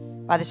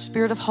 by the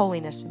spirit of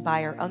holiness, and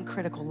by our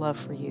uncritical love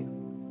for you.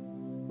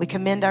 We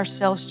commend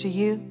ourselves to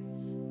you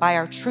by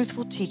our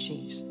truthful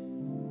teachings,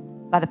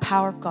 by the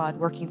power of God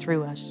working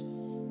through us,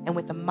 and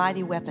with the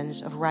mighty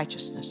weapons of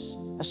righteousness,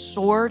 a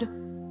sword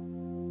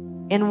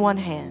in one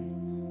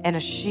hand and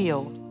a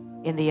shield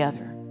in the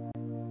other.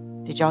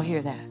 Did y'all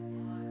hear that?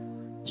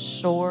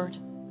 Sword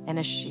and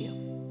a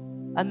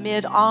shield.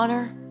 Amid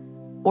honor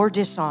or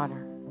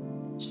dishonor,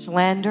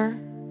 slander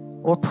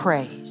or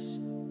praise,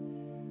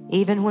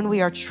 even when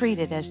we are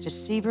treated as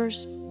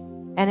deceivers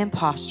and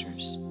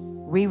impostors,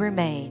 we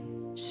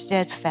remain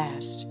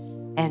steadfast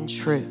and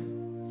true.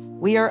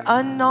 We are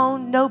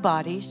unknown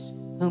nobodies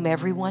whom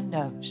everyone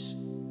knows.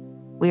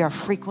 We are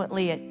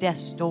frequently at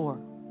death's door,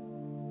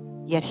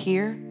 yet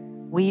here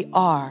we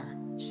are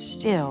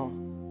still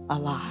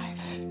alive.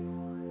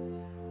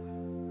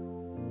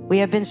 We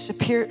have been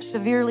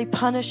severely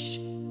punished,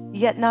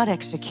 yet not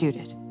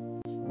executed.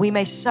 We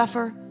may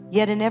suffer,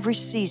 yet in every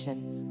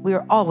season we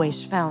are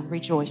always found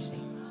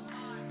rejoicing.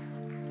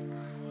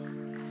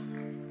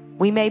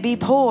 We may be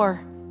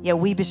poor, yet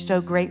we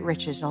bestow great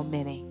riches on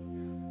many.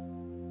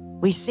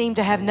 We seem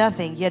to have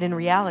nothing, yet in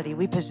reality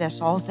we possess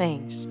all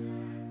things.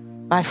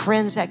 My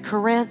friends at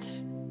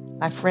Corinth,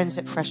 my friends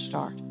at Fresh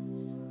Start,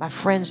 my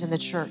friends in the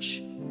church,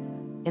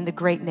 in the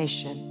great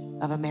nation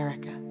of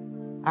America,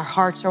 our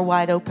hearts are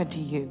wide open to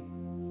you,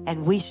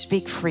 and we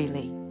speak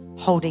freely,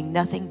 holding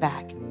nothing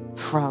back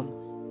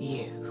from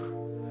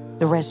you.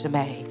 The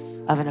resume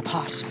of an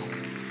apostle.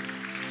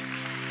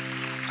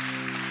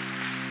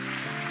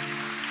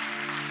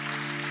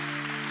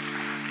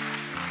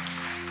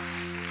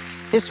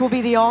 This will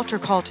be the altar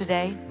call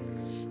today,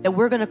 that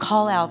we're going to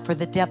call out for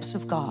the depths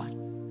of God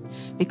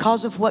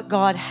because of what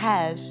God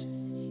has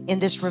in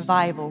this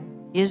revival,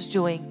 is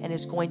doing and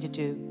is going to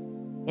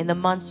do in the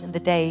months and the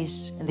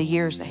days and the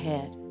years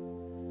ahead.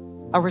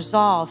 A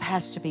resolve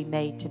has to be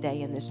made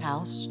today in this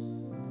house.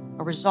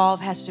 A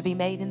resolve has to be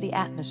made in the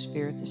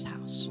atmosphere of this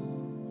house.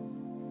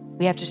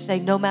 We have to say,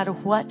 no matter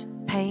what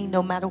pain,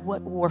 no matter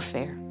what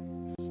warfare,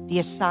 the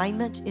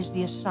assignment is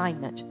the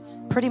assignment.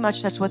 Pretty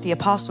much that's what the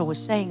apostle was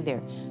saying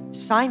there.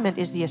 Assignment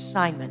is the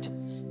assignment.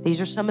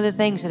 These are some of the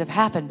things that have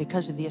happened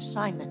because of the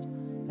assignment.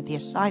 But the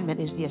assignment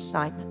is the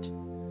assignment.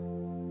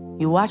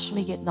 You watch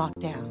me get knocked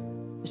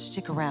down, but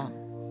stick around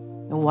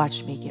and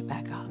watch me get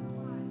back up.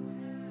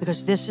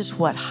 Because this is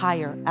what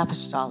higher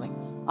apostolic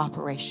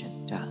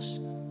operation does.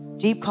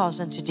 Deep calls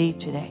unto deep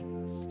today.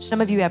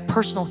 Some of you have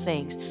personal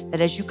things that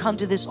as you come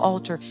to this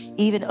altar,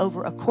 even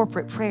over a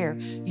corporate prayer,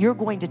 you're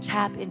going to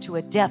tap into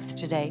a depth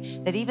today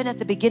that even at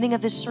the beginning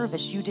of this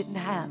service, you didn't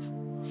have.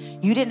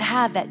 You didn't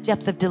have that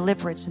depth of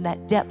deliverance and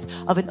that depth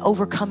of an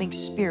overcoming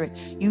spirit.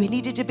 You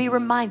needed to be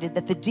reminded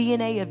that the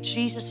DNA of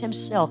Jesus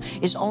himself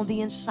is on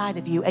the inside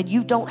of you, and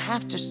you don't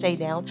have to stay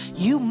down.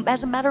 You,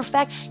 as a matter of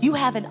fact, you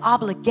have an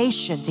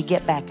obligation to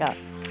get back up.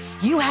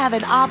 You have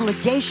an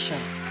obligation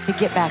to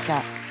get back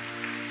up.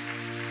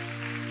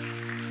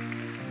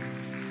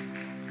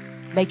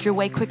 Make your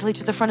way quickly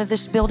to the front of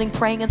this building,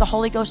 praying in the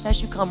Holy Ghost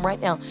as you come right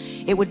now.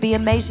 It would be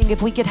amazing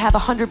if we could have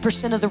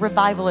 100% of the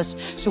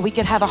revivalists, so we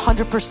could have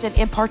 100%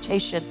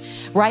 impartation.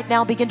 Right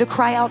now, begin to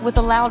cry out with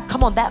a loud,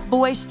 come on, that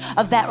voice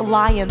of that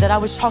lion that I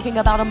was talking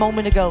about a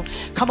moment ago.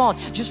 Come on,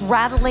 just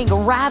rattling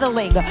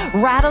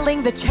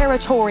the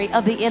territory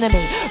of the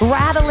enemy,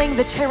 rattling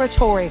the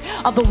territory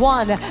of the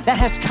one that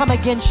has come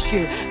against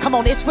you. Come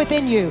on, it's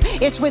within you.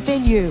 It's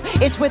within you.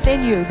 It's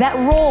within you. That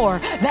roar,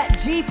 that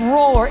deep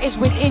roar is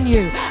within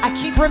you. I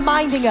keep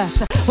reminding us,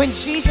 when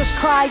Jesus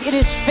cried, "It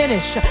is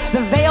finished,"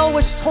 the veil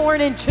was torn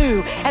in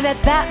two, and at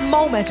that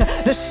moment,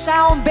 the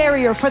sound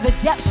barrier for the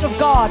depths of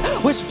God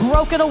was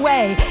broken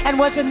away and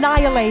was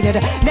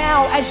annihilated.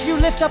 Now, as you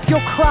lift up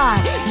your cry,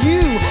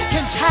 you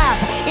can tap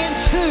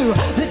into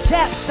the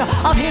depths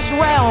of his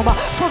realm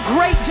for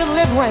great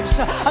deliverance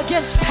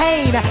against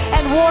pain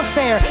and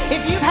warfare.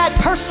 If you've had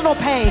personal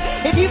pain,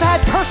 if you've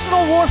had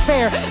personal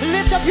warfare,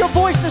 lift up your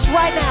voices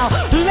right now.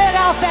 Let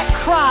out that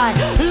cry.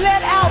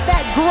 Let out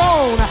that groan.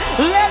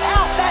 Let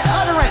out that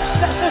utterance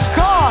that says,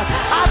 God,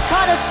 I've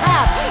got to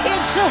tap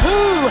into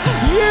who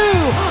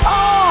you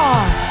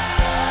are.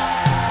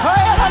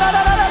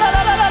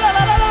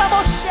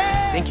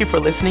 Thank you for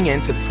listening in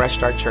to the Fresh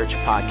Start Church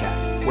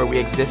podcast, where we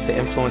exist to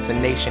influence a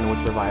nation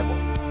with revival.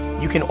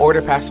 You can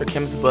order Pastor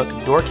Kim's book,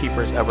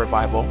 Doorkeepers of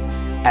Revival,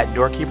 at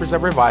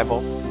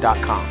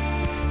doorkeepersofrevival.com.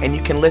 And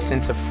you can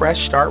listen to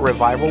Fresh Start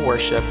Revival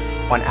Worship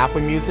on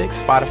Apple Music,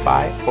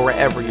 Spotify, or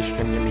wherever you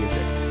stream your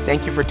music.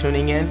 Thank you for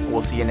tuning in.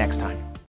 We'll see you next time.